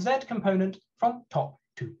 and the z component from top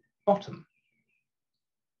to bottom.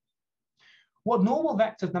 What normal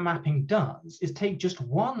vector mapping does is take just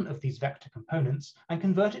one of these vector components and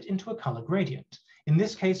convert it into a color gradient, in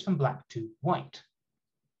this case from black to white.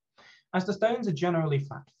 As the stones are generally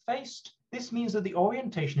flat-faced, this means that the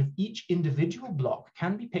orientation of each individual block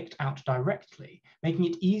can be picked out directly, making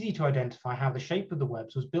it easy to identify how the shape of the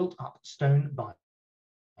webs was built up stone by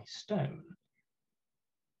stone.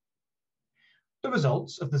 The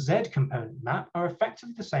results of the Z component map are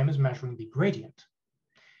effectively the same as measuring the gradient.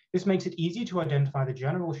 This makes it easy to identify the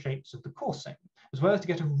general shapes of the coursing, as well as to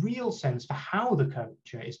get a real sense for how the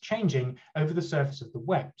curvature is changing over the surface of the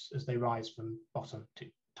webs as they rise from bottom to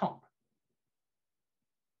top.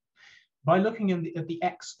 By looking at the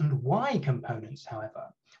X and Y components,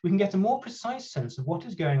 however, we can get a more precise sense of what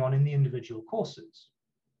is going on in the individual courses.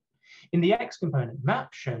 In the X component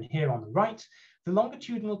map shown here on the right, the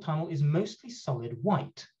longitudinal tunnel is mostly solid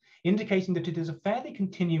white, indicating that it is a fairly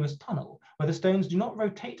continuous tunnel where the stones do not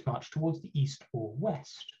rotate much towards the east or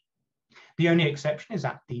west. The only exception is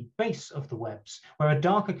at the base of the webs, where a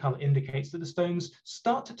darker color indicates that the stones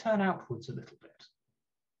start to turn outwards a little bit.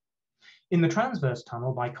 In the transverse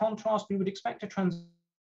tunnel, by contrast, we would expect a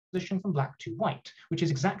transition from black to white, which is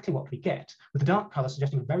exactly what we get, with the dark color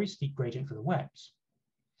suggesting a very steep gradient for the webs.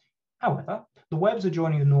 However, the webs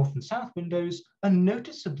adjoining the north and south windows are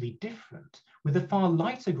noticeably different, with a far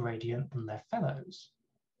lighter gradient than their fellows.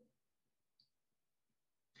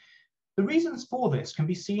 The reasons for this can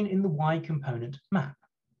be seen in the Y component map.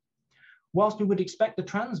 Whilst we would expect the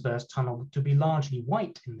transverse tunnel to be largely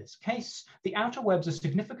white in this case, the outer webs are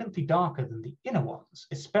significantly darker than the inner ones,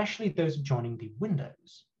 especially those adjoining the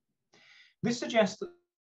windows. This suggests that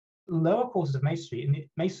the lower courses of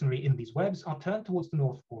masonry in these webs are turned towards the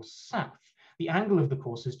north or south, the angle of the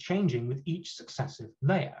courses changing with each successive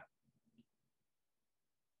layer.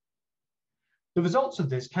 The results of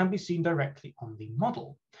this can be seen directly on the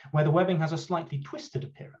model, where the webbing has a slightly twisted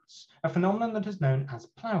appearance, a phenomenon that is known as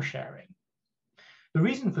plowsharing. The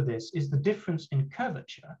reason for this is the difference in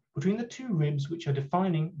curvature between the two ribs which are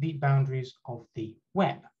defining the boundaries of the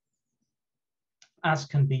web, as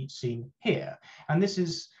can be seen here. And this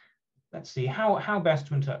is, let's see, how best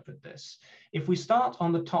to interpret this. If we start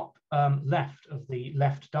on the top left of the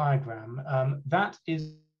left diagram, that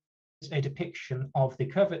is a depiction of the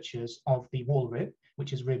curvatures of the wall rib,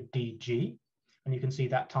 which is rib DG. And you can see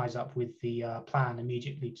that ties up with the plan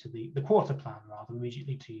immediately to the quarter plan, rather,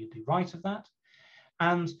 immediately to the right of that.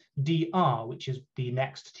 And DR, which is the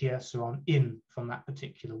next tierceron in from that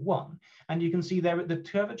particular one. And you can see there the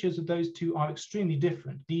curvatures of those two are extremely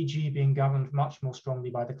different, DG being governed much more strongly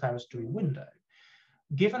by the clerestory window.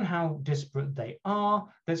 Given how disparate they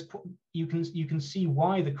are, you can see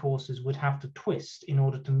why the courses would have to twist in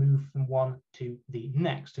order to move from one to the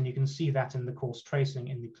next. And you can see that in the course tracing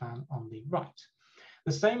in the plan on the right.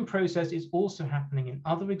 The same process is also happening in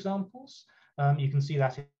other examples. You can see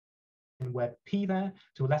that in Web P there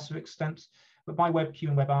to a lesser extent, but by Web Q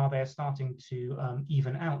and Web R, they're starting to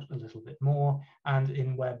even out a little bit more. And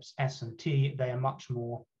in Webs S and T, they are much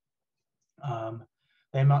more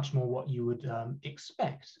what you would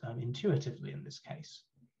expect intuitively in this case.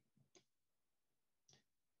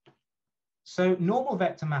 So normal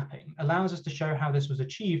vector mapping allows us to show how this was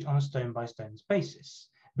achieved on a stone-by-stone basis,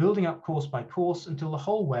 building up course by course until the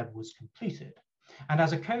whole web was completed. And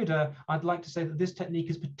as a coder, I'd like to say that this technique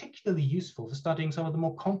is particularly useful for studying some of the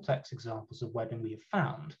more complex examples of webbing we have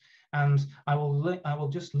found. And I will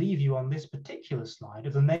just leave you on this particular slide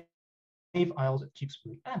of the nave aisles at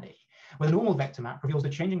Tewkesbury Abbey, where the normal vector map reveals the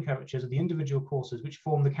changing curvatures of the individual courses which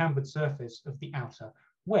form the cambered surface of the outer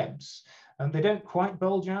webs. They don't quite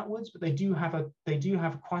bulge outwards, but they do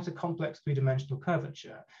have quite a complex three-dimensional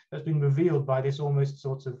curvature that's been revealed by this almost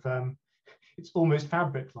sort of it's almost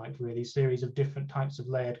fabric-like, really, series of different types of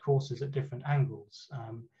layered courses at different angles.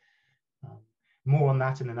 More on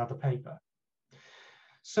that in another paper.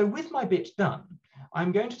 So with my bit done,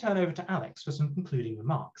 I'm going to turn over to Alex for some concluding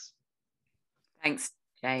remarks. Thanks,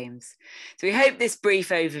 James. So we hope this brief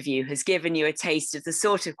overview has given you a taste of the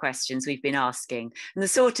sort of questions we've been asking and the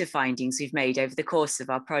sort of findings we've made over the course of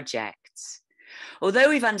our projects. Although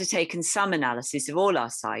we've undertaken some analysis of all our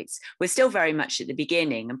sites, we're still very much at the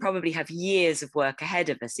beginning and probably have years of work ahead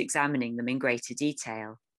of us examining them in greater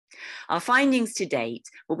detail. Our findings to date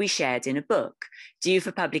will be shared in a book due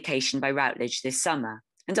for publication by Routledge this summer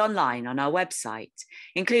and online on our website,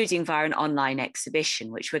 including via an online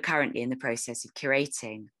exhibition, which we're currently in the process of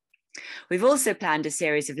curating. We've also planned a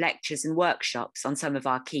series of lectures and workshops on some of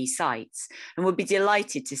our key sites, and we'll be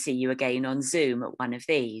delighted to see you again on Zoom at one of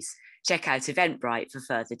these. Check out Eventbrite for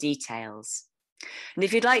further details. And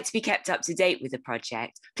if you'd like to be kept up to date with the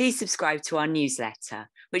project, please subscribe to our newsletter,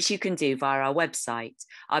 which you can do via our website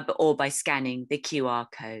or by scanning the QR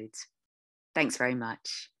code. Thanks very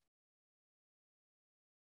much.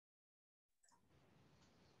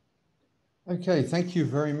 Okay, thank you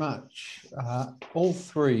very much. All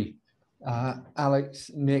three, Alex,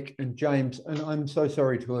 Nick and James, and I'm so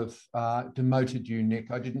sorry to have demoted you, Nick.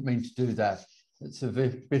 I didn't mean to do that. It's a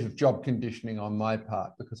bit of job conditioning on my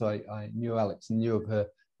part because I knew Alex and knew of her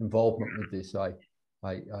involvement with this. I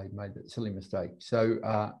made that silly mistake. So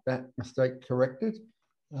that mistake corrected.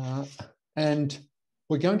 And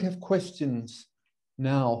we're going to have questions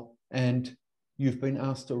now, and you've been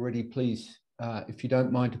asked already, please, if you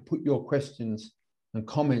don't mind, to put your questions and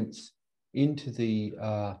comments into the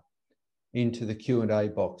Q&A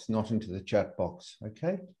box, not into the chat box,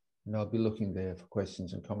 okay? And I'll be looking there for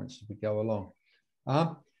questions and comments as we go along.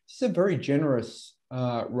 It's a very generous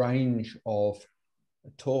range of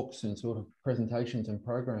talks and sort of presentations and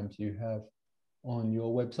programs you have on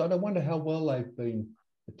your website. I wonder how well they've been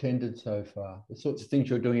attended so far, the sorts of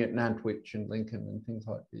things you're doing at Nantwich and Lincoln and things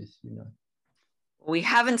like this, you know. We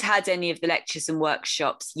haven't had any of the lectures and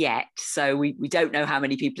workshops yet, so we don't know how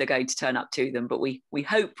many people are going to turn up to them, but we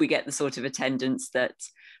hope we get the sort of attendance that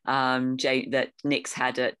that Nick's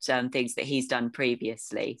had at things that he's done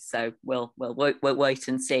previously. So we'll wait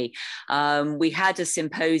and see. We had a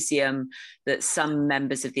symposium that some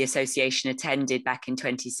members of the association attended back in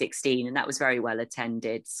 2016, and that was very well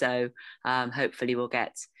attended. So hopefully we'll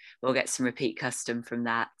get some repeat custom from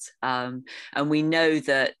that. And we know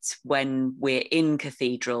that when we're in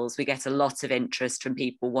cathedrals, we get a lot of interest from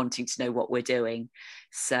people wanting to know what we're doing.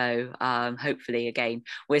 So hopefully, again,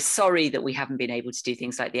 we're sorry that we haven't been able to do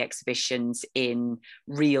things like the exhibitions in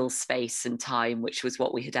real space and time, which was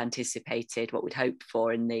what we had anticipated, what we'd hoped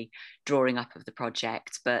for in the drawing up of the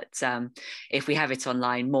project. But if we have it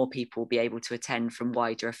online, more people will be able to attend from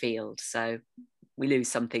wider afield. So we lose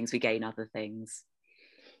some things, we gain other things.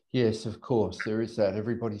 Yes, of course, there is that.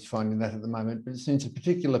 Everybody's finding that at the moment, but it seems a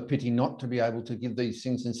particular pity not to be able to give these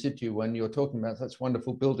things in situ when you're talking about such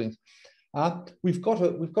wonderful buildings. We've got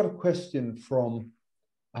a question from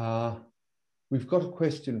Alfie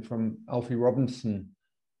Robinson.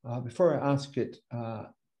 Before I ask it,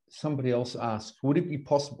 somebody else asked, would it be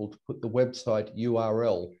possible to put the website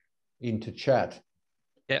URL into chat?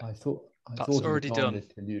 Yeah, I thought that's already done. To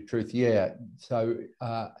tell you the truth, yeah. So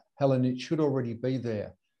Helen, it should already be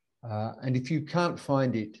there. And if you can't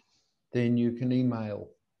find it, then you can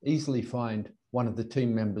easily find one of the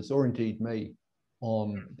team members, or indeed me,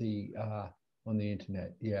 on the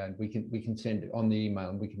internet. Yeah, and we can send it on the email,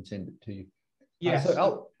 and we can send it to you. Yes.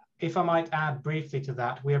 If I might add briefly to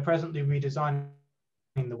that, we are presently redesigning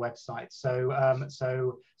the website. So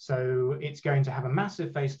it's going to have a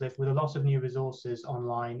massive facelift with a lot of new resources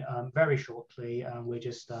online very shortly. We're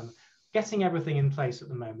just getting everything in place at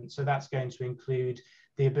the moment. So that's going to include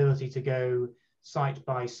the ability to go site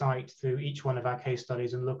by site through each one of our case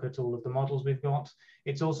studies and look at all of the models we've got.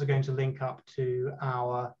 It's also going to link up to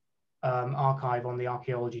our archive on the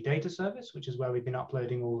Archaeology Data Service, which is where we've been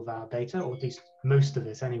uploading all of our data, or at least most of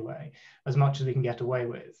it anyway, as much as we can get away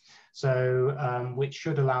with. So which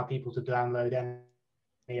should allow people to download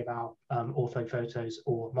any of our ortho photos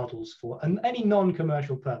or models for any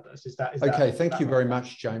non-commercial purpose. Is that okay? Thank you very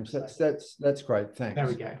much, James. That's great. Thanks. There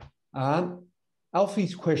we go.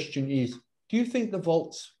 Alfie's question is, do you think the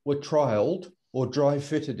vaults were trialled or dry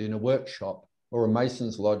fitted in a workshop or a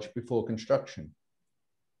mason's lodge before construction?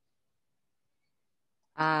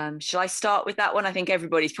 Shall I start with that one? I think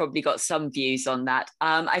everybody's probably got some views on that.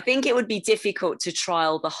 I think it would be difficult to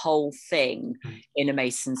trial the whole thing in a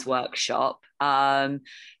mason's workshop, and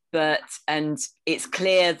it's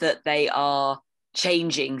clear that they are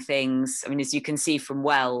changing things. I mean, as you can see from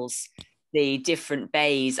Wells, the different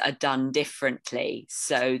bays are done differently.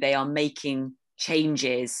 So they are making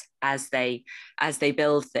changes as they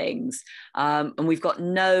build things. And we've got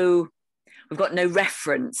no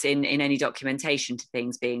reference in any documentation to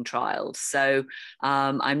things being trialed. So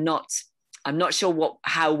I'm not sure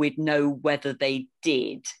how we'd know whether they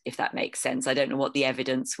did, if that makes sense. I don't know what the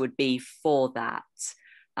evidence would be for that.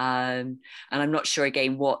 And I'm not sure,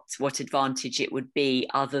 again, what advantage it would be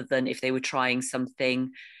other than if they were trying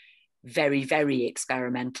something very, very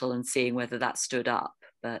experimental and seeing whether that stood up.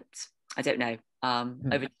 But I don't know.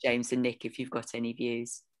 Over to James and Nick, if you've got any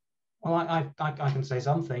views. Well, I can say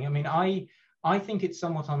something. I mean, I think it's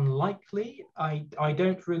somewhat unlikely. I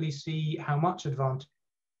don't really see how much advantage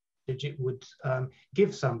it would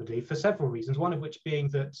give somebody for several reasons. One of which being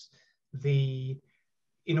that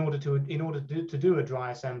in order to do a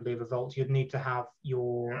dry assembly of a vault, you'd need to have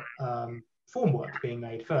your formwork being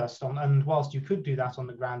made first. And whilst you could do that on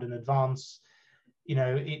the ground in advance, you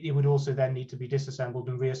know, it would also then need to be disassembled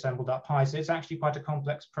and reassembled up high. So it's actually quite a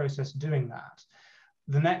complex process doing that.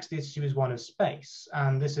 The next issue is one of space,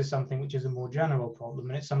 and this is something which is a more general problem,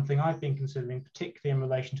 and it's something I've been considering particularly in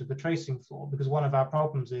relation to the tracing floor, because one of our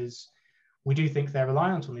problems is we do think they're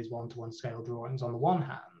reliant on these one-to-one scale drawings on the one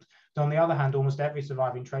hand, but on the other hand, almost every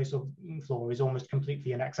surviving tracer floor is almost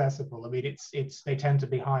completely inaccessible. I mean, they tend to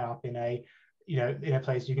be high up in a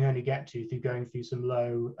place you can only get to through going through some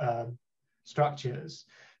low structures.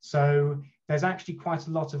 So there's actually quite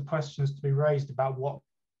a lot of questions to be raised about what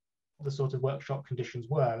the sort of workshop conditions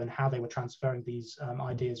were and how they were transferring these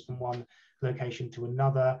ideas from one location to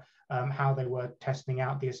another, how they were testing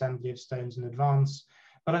out the assembly of stones in advance.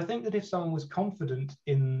 But I think that if someone was confident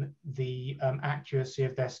in the accuracy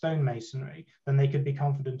of their stonemasonry, then they could be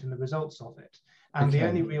confident in the results of it. And the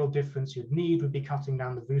only real difference you'd need would be cutting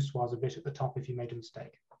down the voussoirs a bit at the top if you made a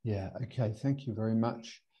mistake. Yeah, okay, thank you very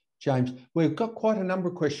much, James. We've got quite a number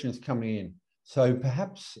of questions coming in. So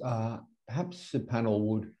perhaps the panel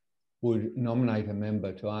would nominate a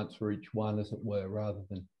member to answer each one, as it were, rather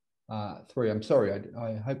than three. I'm sorry,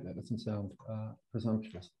 I hope that doesn't sound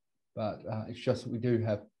presumptuous, but it's just that we do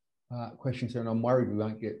have questions here, and I'm worried we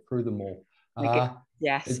won't get through them all.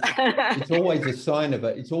 Yes, it's always a sign of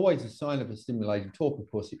a stimulating talk. Of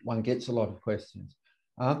course, one gets a lot of questions.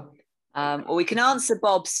 Well, we can answer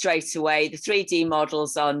Bob straight away. The 3D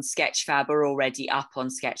models on Sketchfab are already up on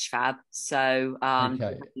Sketchfab, so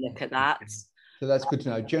okay. Look at that. So that's good to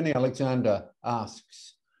know. Jenny Alexander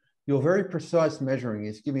asks, your very precise measuring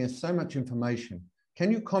is giving us so much information.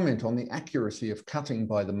 Can you comment on the accuracy of cutting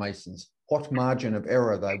by the masons? What margin of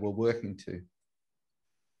error they were working to?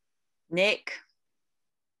 Nick?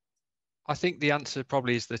 I think the answer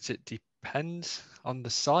probably is that it depends on the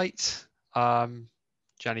site.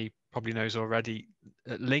 Jenny probably knows already.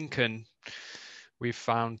 At Lincoln, we've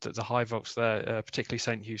found that the high volts there, particularly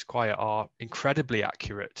St. Hugh's Choir, are incredibly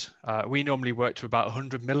accurate. We normally work to about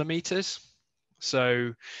 100 millimeters.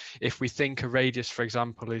 So if we think a radius, for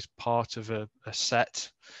example, is part of a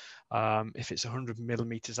set, if it's 100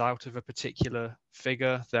 millimeters out of a particular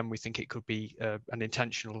figure, then we think it could be an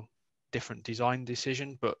intentional different design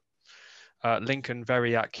decision. But Lincoln,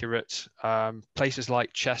 very accurate. Places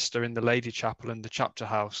like Chester in the Lady Chapel and the Chapter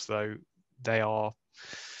House, though, they are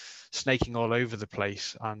snaking all over the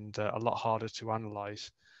place and a lot harder to analyze.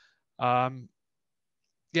 Yeah,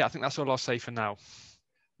 I think that's all I'll say for now.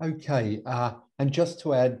 Okay, and just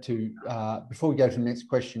to add to, before we go to the next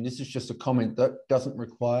question, this is just a comment that doesn't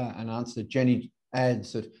require an answer. Jenny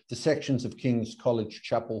adds that the sections of King's College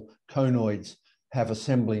Chapel conoids have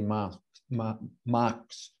assembly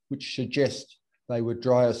marks which suggest they were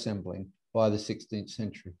dry assembling by the 16th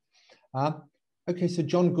century. Okay, so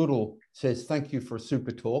John Goodall says, thank you for a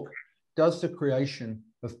super talk. Does the creation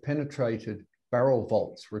of penetrated barrel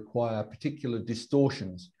vaults require particular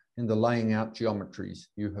distortions in the laying out geometries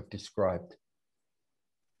you have described?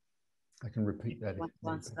 I can repeat that. Want to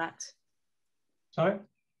answer that? Sorry?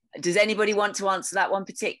 Does anybody want to answer that one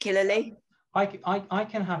particularly? I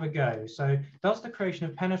can have a go. So does the creation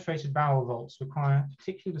of penetrated barrel vaults require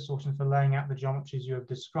particular distortions for laying out the geometries you have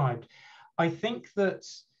described? I think that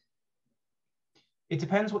it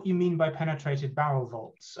depends what you mean by penetrated barrel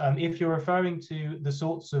vaults. If you're referring to the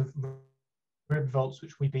sorts of rib vaults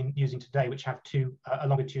which we've been using today, which have a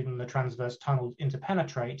longitudinal and a transverse tunnel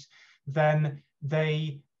interpenetrate, then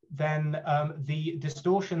the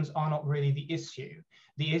distortions are not really the issue.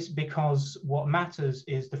 Because what matters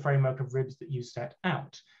is the framework of ribs that you set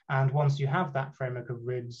out. And once you have that framework of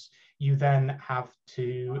ribs, you then have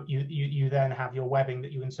you then have your webbing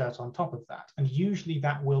that you insert on top of that. And usually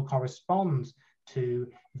that will correspond to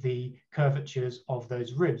the curvatures of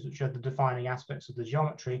those ribs, which are the defining aspects of the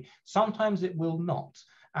geometry. Sometimes it will not.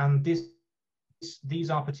 And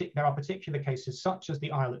there are particular cases, such as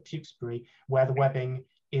the aisle at Tewkesbury, where the webbing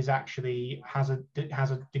is actually has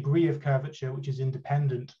a degree of curvature which is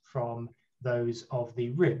independent from those of the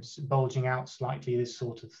ribs, bulging out slightly, this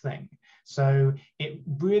sort of thing. So it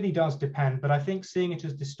really does depend, but I think seeing it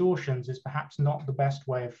as distortions is perhaps not the best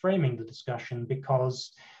way of framing the discussion,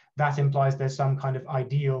 because that implies there's some kind of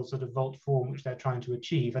ideal sort of vault form which they're trying to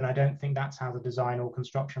achieve, and I don't think that's how the design or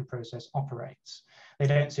construction process operates. They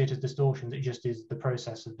don't see it as distortions, it just is the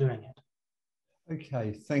process of doing it.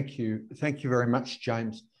 Okay, thank you. Thank you very much,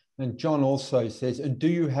 James. And John also says, and do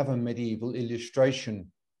you have a medieval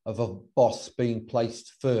illustration of a boss being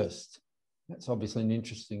placed first? That's obviously an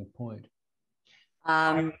interesting point.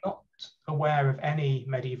 I'm not aware of any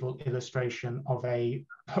medieval illustration of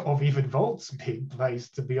even vaults being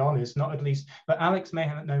placed, to be honest, not at least, but Alex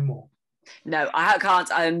may know more. No, I can't.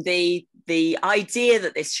 The idea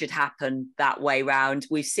that this should happen that way round,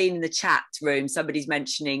 we've seen in the chat room, somebody's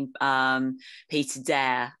mentioning Peter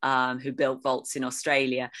Dare, who built vaults in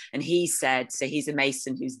Australia. And he said, so he's a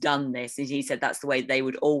mason who's done this, and he said that's the way they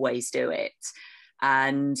would always do it.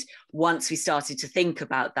 And once we started to think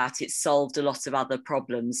about that, it solved a lot of other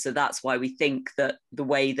problems. So that's why we think that the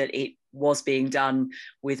way that it was being done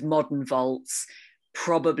with modern vaults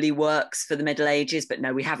probably works for the Middle Ages, but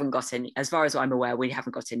no, we haven't got any, as far as I'm aware, we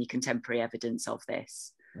haven't got any contemporary evidence of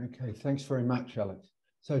this. Okay, thanks very much, Alex.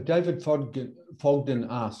 So David Fogden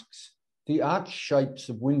asks, the arch shapes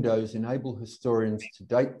of windows enable historians to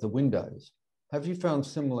date the windows. Have you found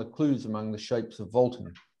similar clues among the shapes of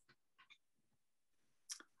vaulting?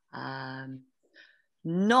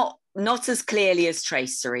 Not as clearly as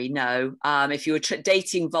tracery, no. If you were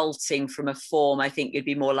dating vaulting from a form, I think you'd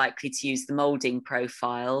be more likely to use the moulding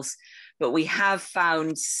profiles. But we have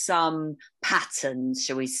found some patterns,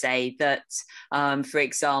 shall we say, that, for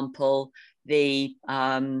example, the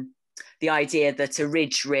idea that a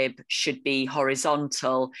ridge rib should be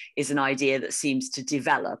horizontal is an idea that seems to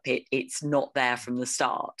develop. It's not there from the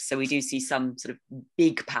start. So we do see some sort of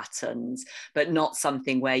big patterns, but not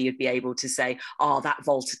something where you'd be able to say, oh, that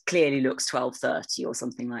vault clearly looks 1230 or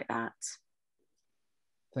something like that.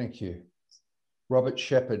 Thank you. Robert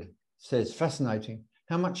Shepherd says, fascinating.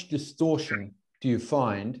 How much distortion do you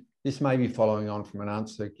find? This may be following on from an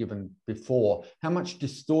answer given before. How much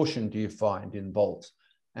distortion do you find in vaults?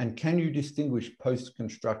 And can you distinguish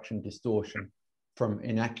post-construction distortion from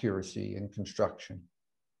inaccuracy in construction?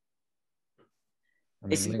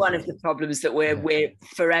 This is one of the problems that we're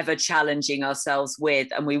forever challenging ourselves with,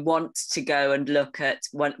 and we want to go and look at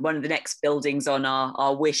one of the next buildings on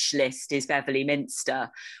our wish list is Beverley Minster,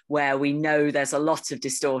 where we know there's a lot of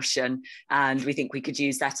distortion, and we think we could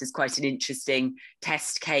use that as quite an interesting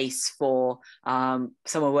test case for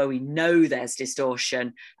somewhere where we know there's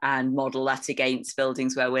distortion and model that against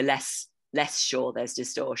buildings where we're less sure there's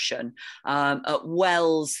distortion. At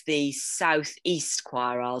Wells, the southeast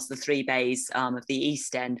choir aisles, the three bays of the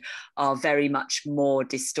East End, are very much more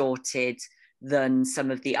distorted than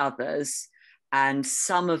some of the others. And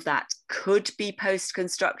some of that could be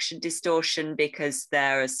post-construction distortion because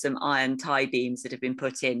there are some iron tie beams that have been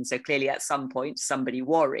put in. So clearly at some point somebody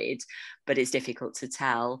worried, but it's difficult to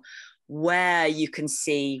tell. Where you can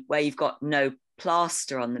see, where you've got no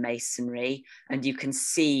plaster on the masonry and you can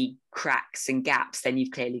see cracks and gaps, then you've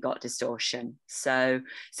clearly got distortion. So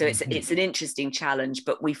it's an interesting challenge,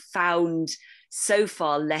 but we found so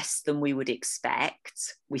far less than we would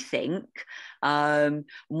expect, we think.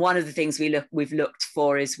 One of the things we've looked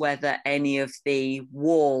for is whether any of the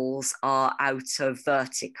walls are out of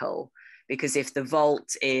vertical, because if the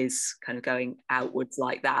vault is kind of going outwards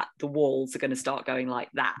like that, the walls are going to start going like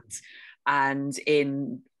that. And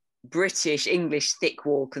in British English thick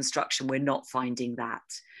wall construction, we're not finding that.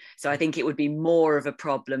 So I think it would be more of a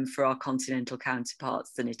problem for our continental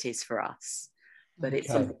counterparts than it is for us. But it's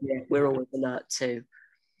something we're always alert to.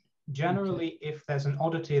 Generally, if there's an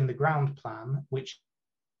oddity in the ground plan, which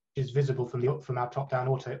is visible from our top-down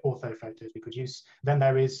ortho photos we produce, then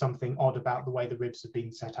there is something odd about the way the ribs have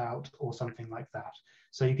been set out or something like that.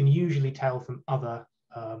 So you can usually tell from other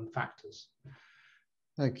factors.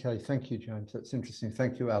 Okay, thank you, James. That's interesting.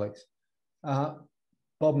 Thank you, Alex.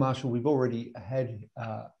 Bob Marshall, we've already had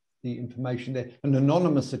the information there. An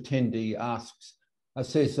anonymous attendee asks,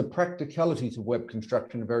 says the practicalities of web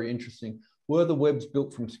construction are very interesting. Were the webs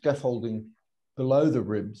built from scaffolding below the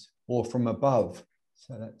ribs or from above?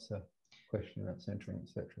 So that's a question about centering,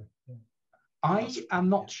 etc. Yeah. I am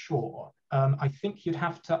not sure. I think you'd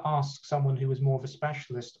have to ask someone who was more of a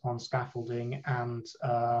specialist on scaffolding and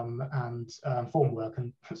formwork,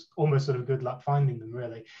 and it's almost sort of good luck finding them,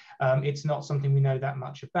 really. It's not something we know that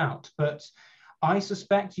much about, but I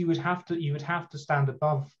suspect you would have to stand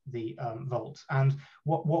above the vault. And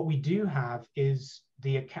what we do have is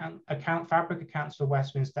the fabric accounts for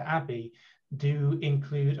Westminster Abbey do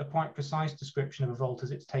include a quite precise description of a vault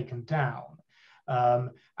as it's taken down.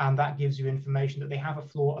 And that gives you information that they have a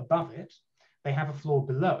floor above it, they have a floor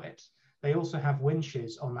below it, they also have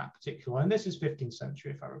winches on that particular one. And this is 15th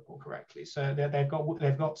century, if I recall correctly. So they've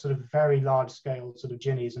got sort of very large scale sort of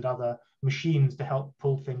ginnies and other machines to help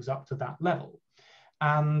pull things up to that level.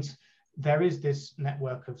 And there is this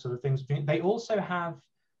network of sort of things. They also have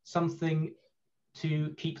something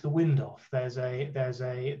to keep the wind off. There's a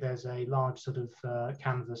large sort of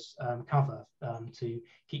canvas cover to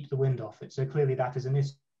keep the wind off it. So clearly that is an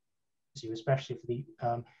issue, especially if the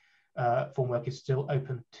formwork is still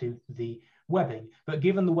open to the webbing. But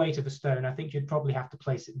given the weight of a stone, I think you'd probably have to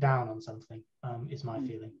place it down on something, is my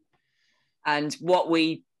feeling. And what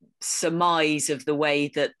we surmise of the way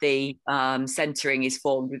that the centering is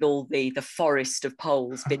formed with all the forest of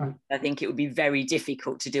poles, I think it would be very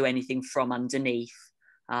difficult to do anything from underneath.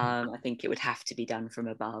 I think it would have to be done from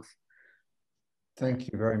above.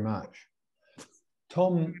 Thank you very much.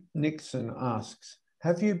 Tom Nixon asks,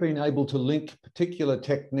 have you been able to link particular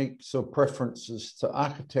techniques or preferences to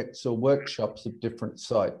architects or workshops of different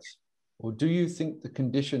sites? Or do you think the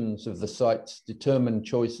conditions of the sites determine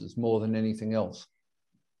choices more than anything else?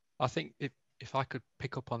 I think if I could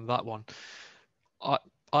pick up on that one,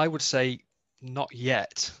 I would say not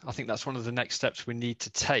yet. I think that's one of the next steps we need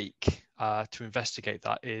to take to investigate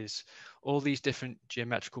that, is all these different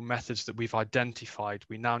geometrical methods that we've identified.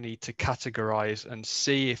 We now need to categorize and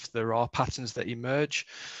see if there are patterns that emerge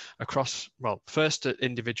across, well, first at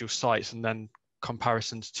individual sites and then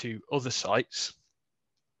comparisons to other sites.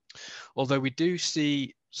 Although we do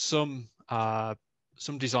see some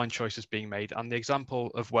design choices being made, and the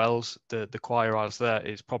example of Wells, the choir aisles there,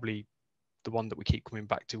 is probably the one that we keep coming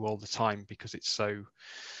back to all the time because it's so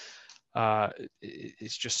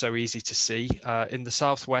it's just so easy to see. In the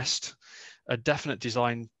Southwest, a definite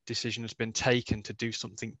design decision has been taken to do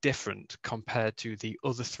something different compared to the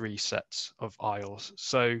other three sets of aisles.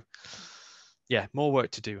 So yeah, more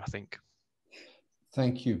work to do, I think.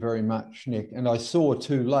 Thank you very much, Nick. And I saw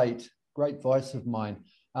too late, great voice of mine,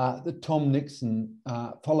 that Tom Nixon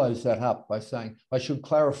follows that up by saying, I should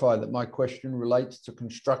clarify that my question relates to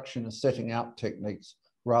construction and setting out techniques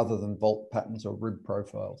rather than vault patterns or rib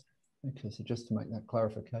profiles. Okay, so just to make that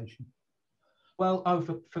clarification. Well,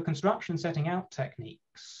 for construction setting out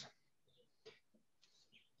techniques,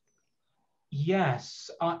 yes,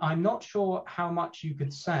 I'm not sure how much you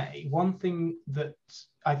could say. One thing that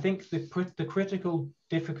I think the critical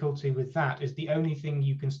difficulty with that is the only thing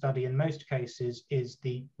you can study in most cases is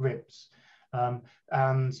the ribs.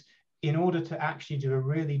 And in order to actually do a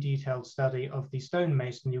really detailed study of the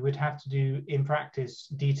stonemason, you would have to do, in practice,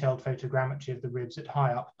 detailed photogrammetry of the ribs at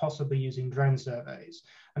high up, possibly using drone surveys.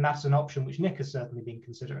 And that's an option which Nick has certainly been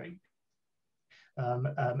considering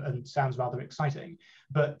and sounds rather exciting.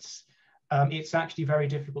 But it's actually very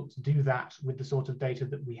difficult to do that with the sort of data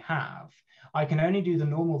that we have. I can only do the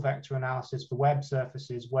normal vector analysis for web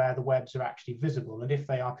surfaces where the webs are actually visible. And if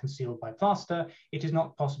they are concealed by plaster, it is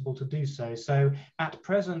not possible to do so. So at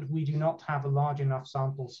present, we do not have a large enough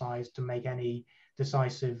sample size to make any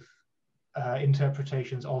decisive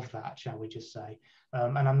interpretations of that, shall we just say.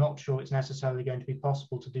 And I'm not sure it's necessarily going to be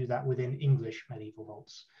possible to do that within English medieval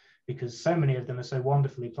vaults, because so many of them are so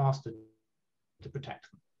wonderfully plastered to protect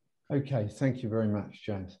them. Okay, thank you very much,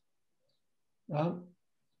 James.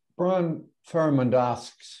 Brian Ferrimond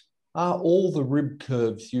asks, are all the rib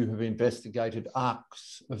curves you have investigated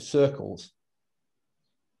arcs of circles?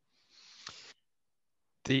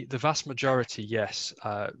 The vast majority, yes.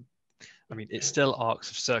 I mean, it's still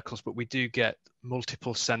arcs of circles, but we do get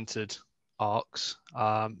multiple centered arcs.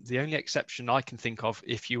 The only exception I can think of,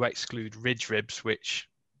 if you exclude ridge ribs, which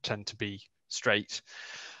tend to be straight,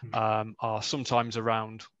 are sometimes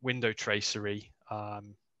around window tracery.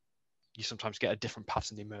 You sometimes get a different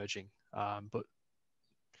pattern emerging, but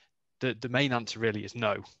the main answer really is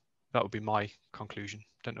no. That would be my conclusion.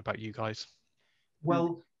 Don't know about you guys.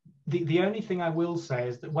 Well, the only thing I will say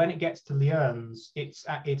is that when it gets to lieuns, it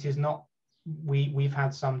is not. We've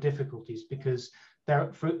had some difficulties because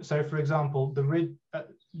there. So, for example, the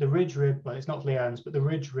ridge rib. Well, it's not lieuns, but the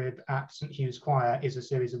ridge rib at St Hugh's Choir is a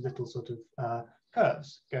series of little sort of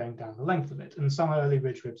curves going down the length of it, and some early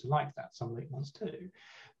ridge ribs are like that. Some late ones too,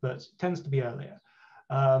 but it tends to be earlier.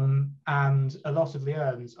 and a lot of the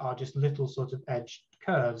urns are just little sort of edged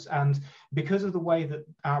curves. And because of the way that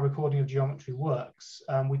our recording of geometry works,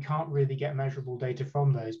 we can't really get measurable data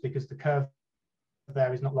from those because the curve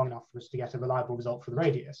there is not long enough for us to get a reliable result for the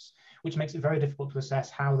radius, which makes it very difficult to assess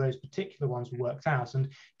how those particular ones were worked out. And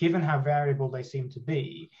given how variable they seem to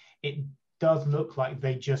be, it does look like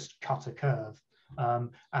they just cut a curve.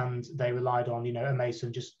 And they relied on, you know, a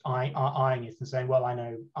mason just eyeing it and saying, well, I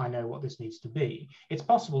know what this needs to be. It's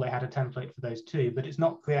possible they had a template for those too, but it's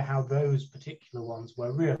not clear how those particular ones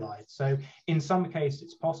were realized. So in some cases,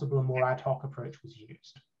 it's possible a more ad hoc approach was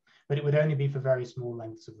used, but it would only be for very small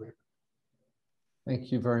lengths of rib.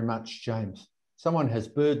 Thank you very much, James. Someone has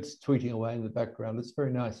birds tweeting away in the background. It's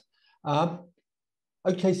very nice.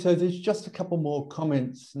 Okay, so there's just a couple more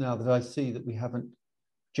comments now that I see that we haven't.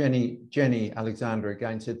 Jenny Alexander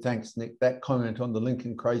again said, thanks, Nick. That comment on the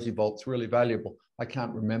Lincoln Crazy Volt's really valuable. I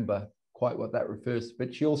can't remember quite what that refers to,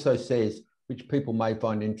 but she also says, which people may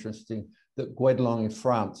find interesting, that Guédelon in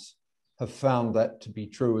France have found that to be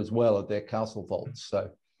true as well at their castle vaults.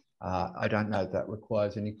 So I don't know if that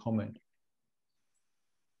requires any comment.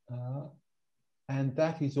 And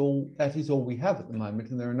that is all we have at the moment,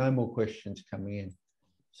 and there are no more questions coming in.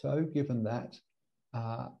 So given that,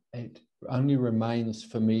 it only remains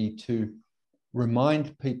for me to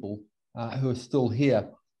remind people who are still here,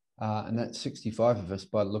 and that's 65 of us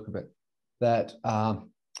by the look of it, that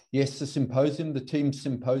yes, the team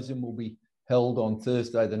symposium will be held on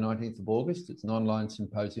Thursday, the 19th of August. It's an online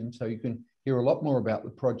symposium, so you can hear a lot more about the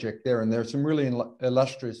project there. And there are some really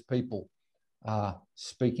illustrious people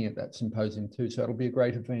speaking at that symposium too. So it'll be a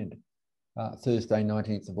great event, Thursday,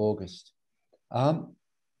 19th of August.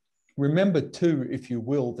 Remember too, if you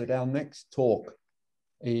will, that our next talk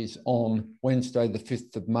is on Wednesday, the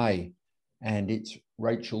 5th of May, and it's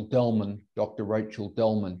Rachel Delman, Dr. Rachel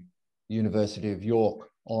Delman, University of York,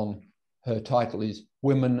 on her title is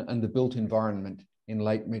Women and the Built Environment in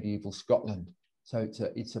Late Medieval Scotland. So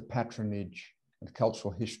it's a patronage and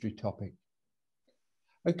cultural history topic.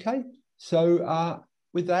 Okay, so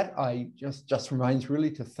with that, I just remains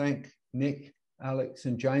really to thank Nick, Alex,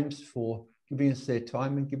 and James for giving us their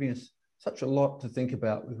time and giving us such a lot to think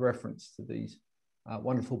about with reference to these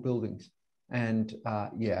wonderful buildings. And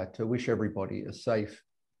yeah, to wish everybody a safe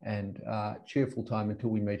and cheerful time until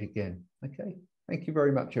we meet again. Okay, thank you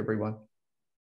very much, everyone.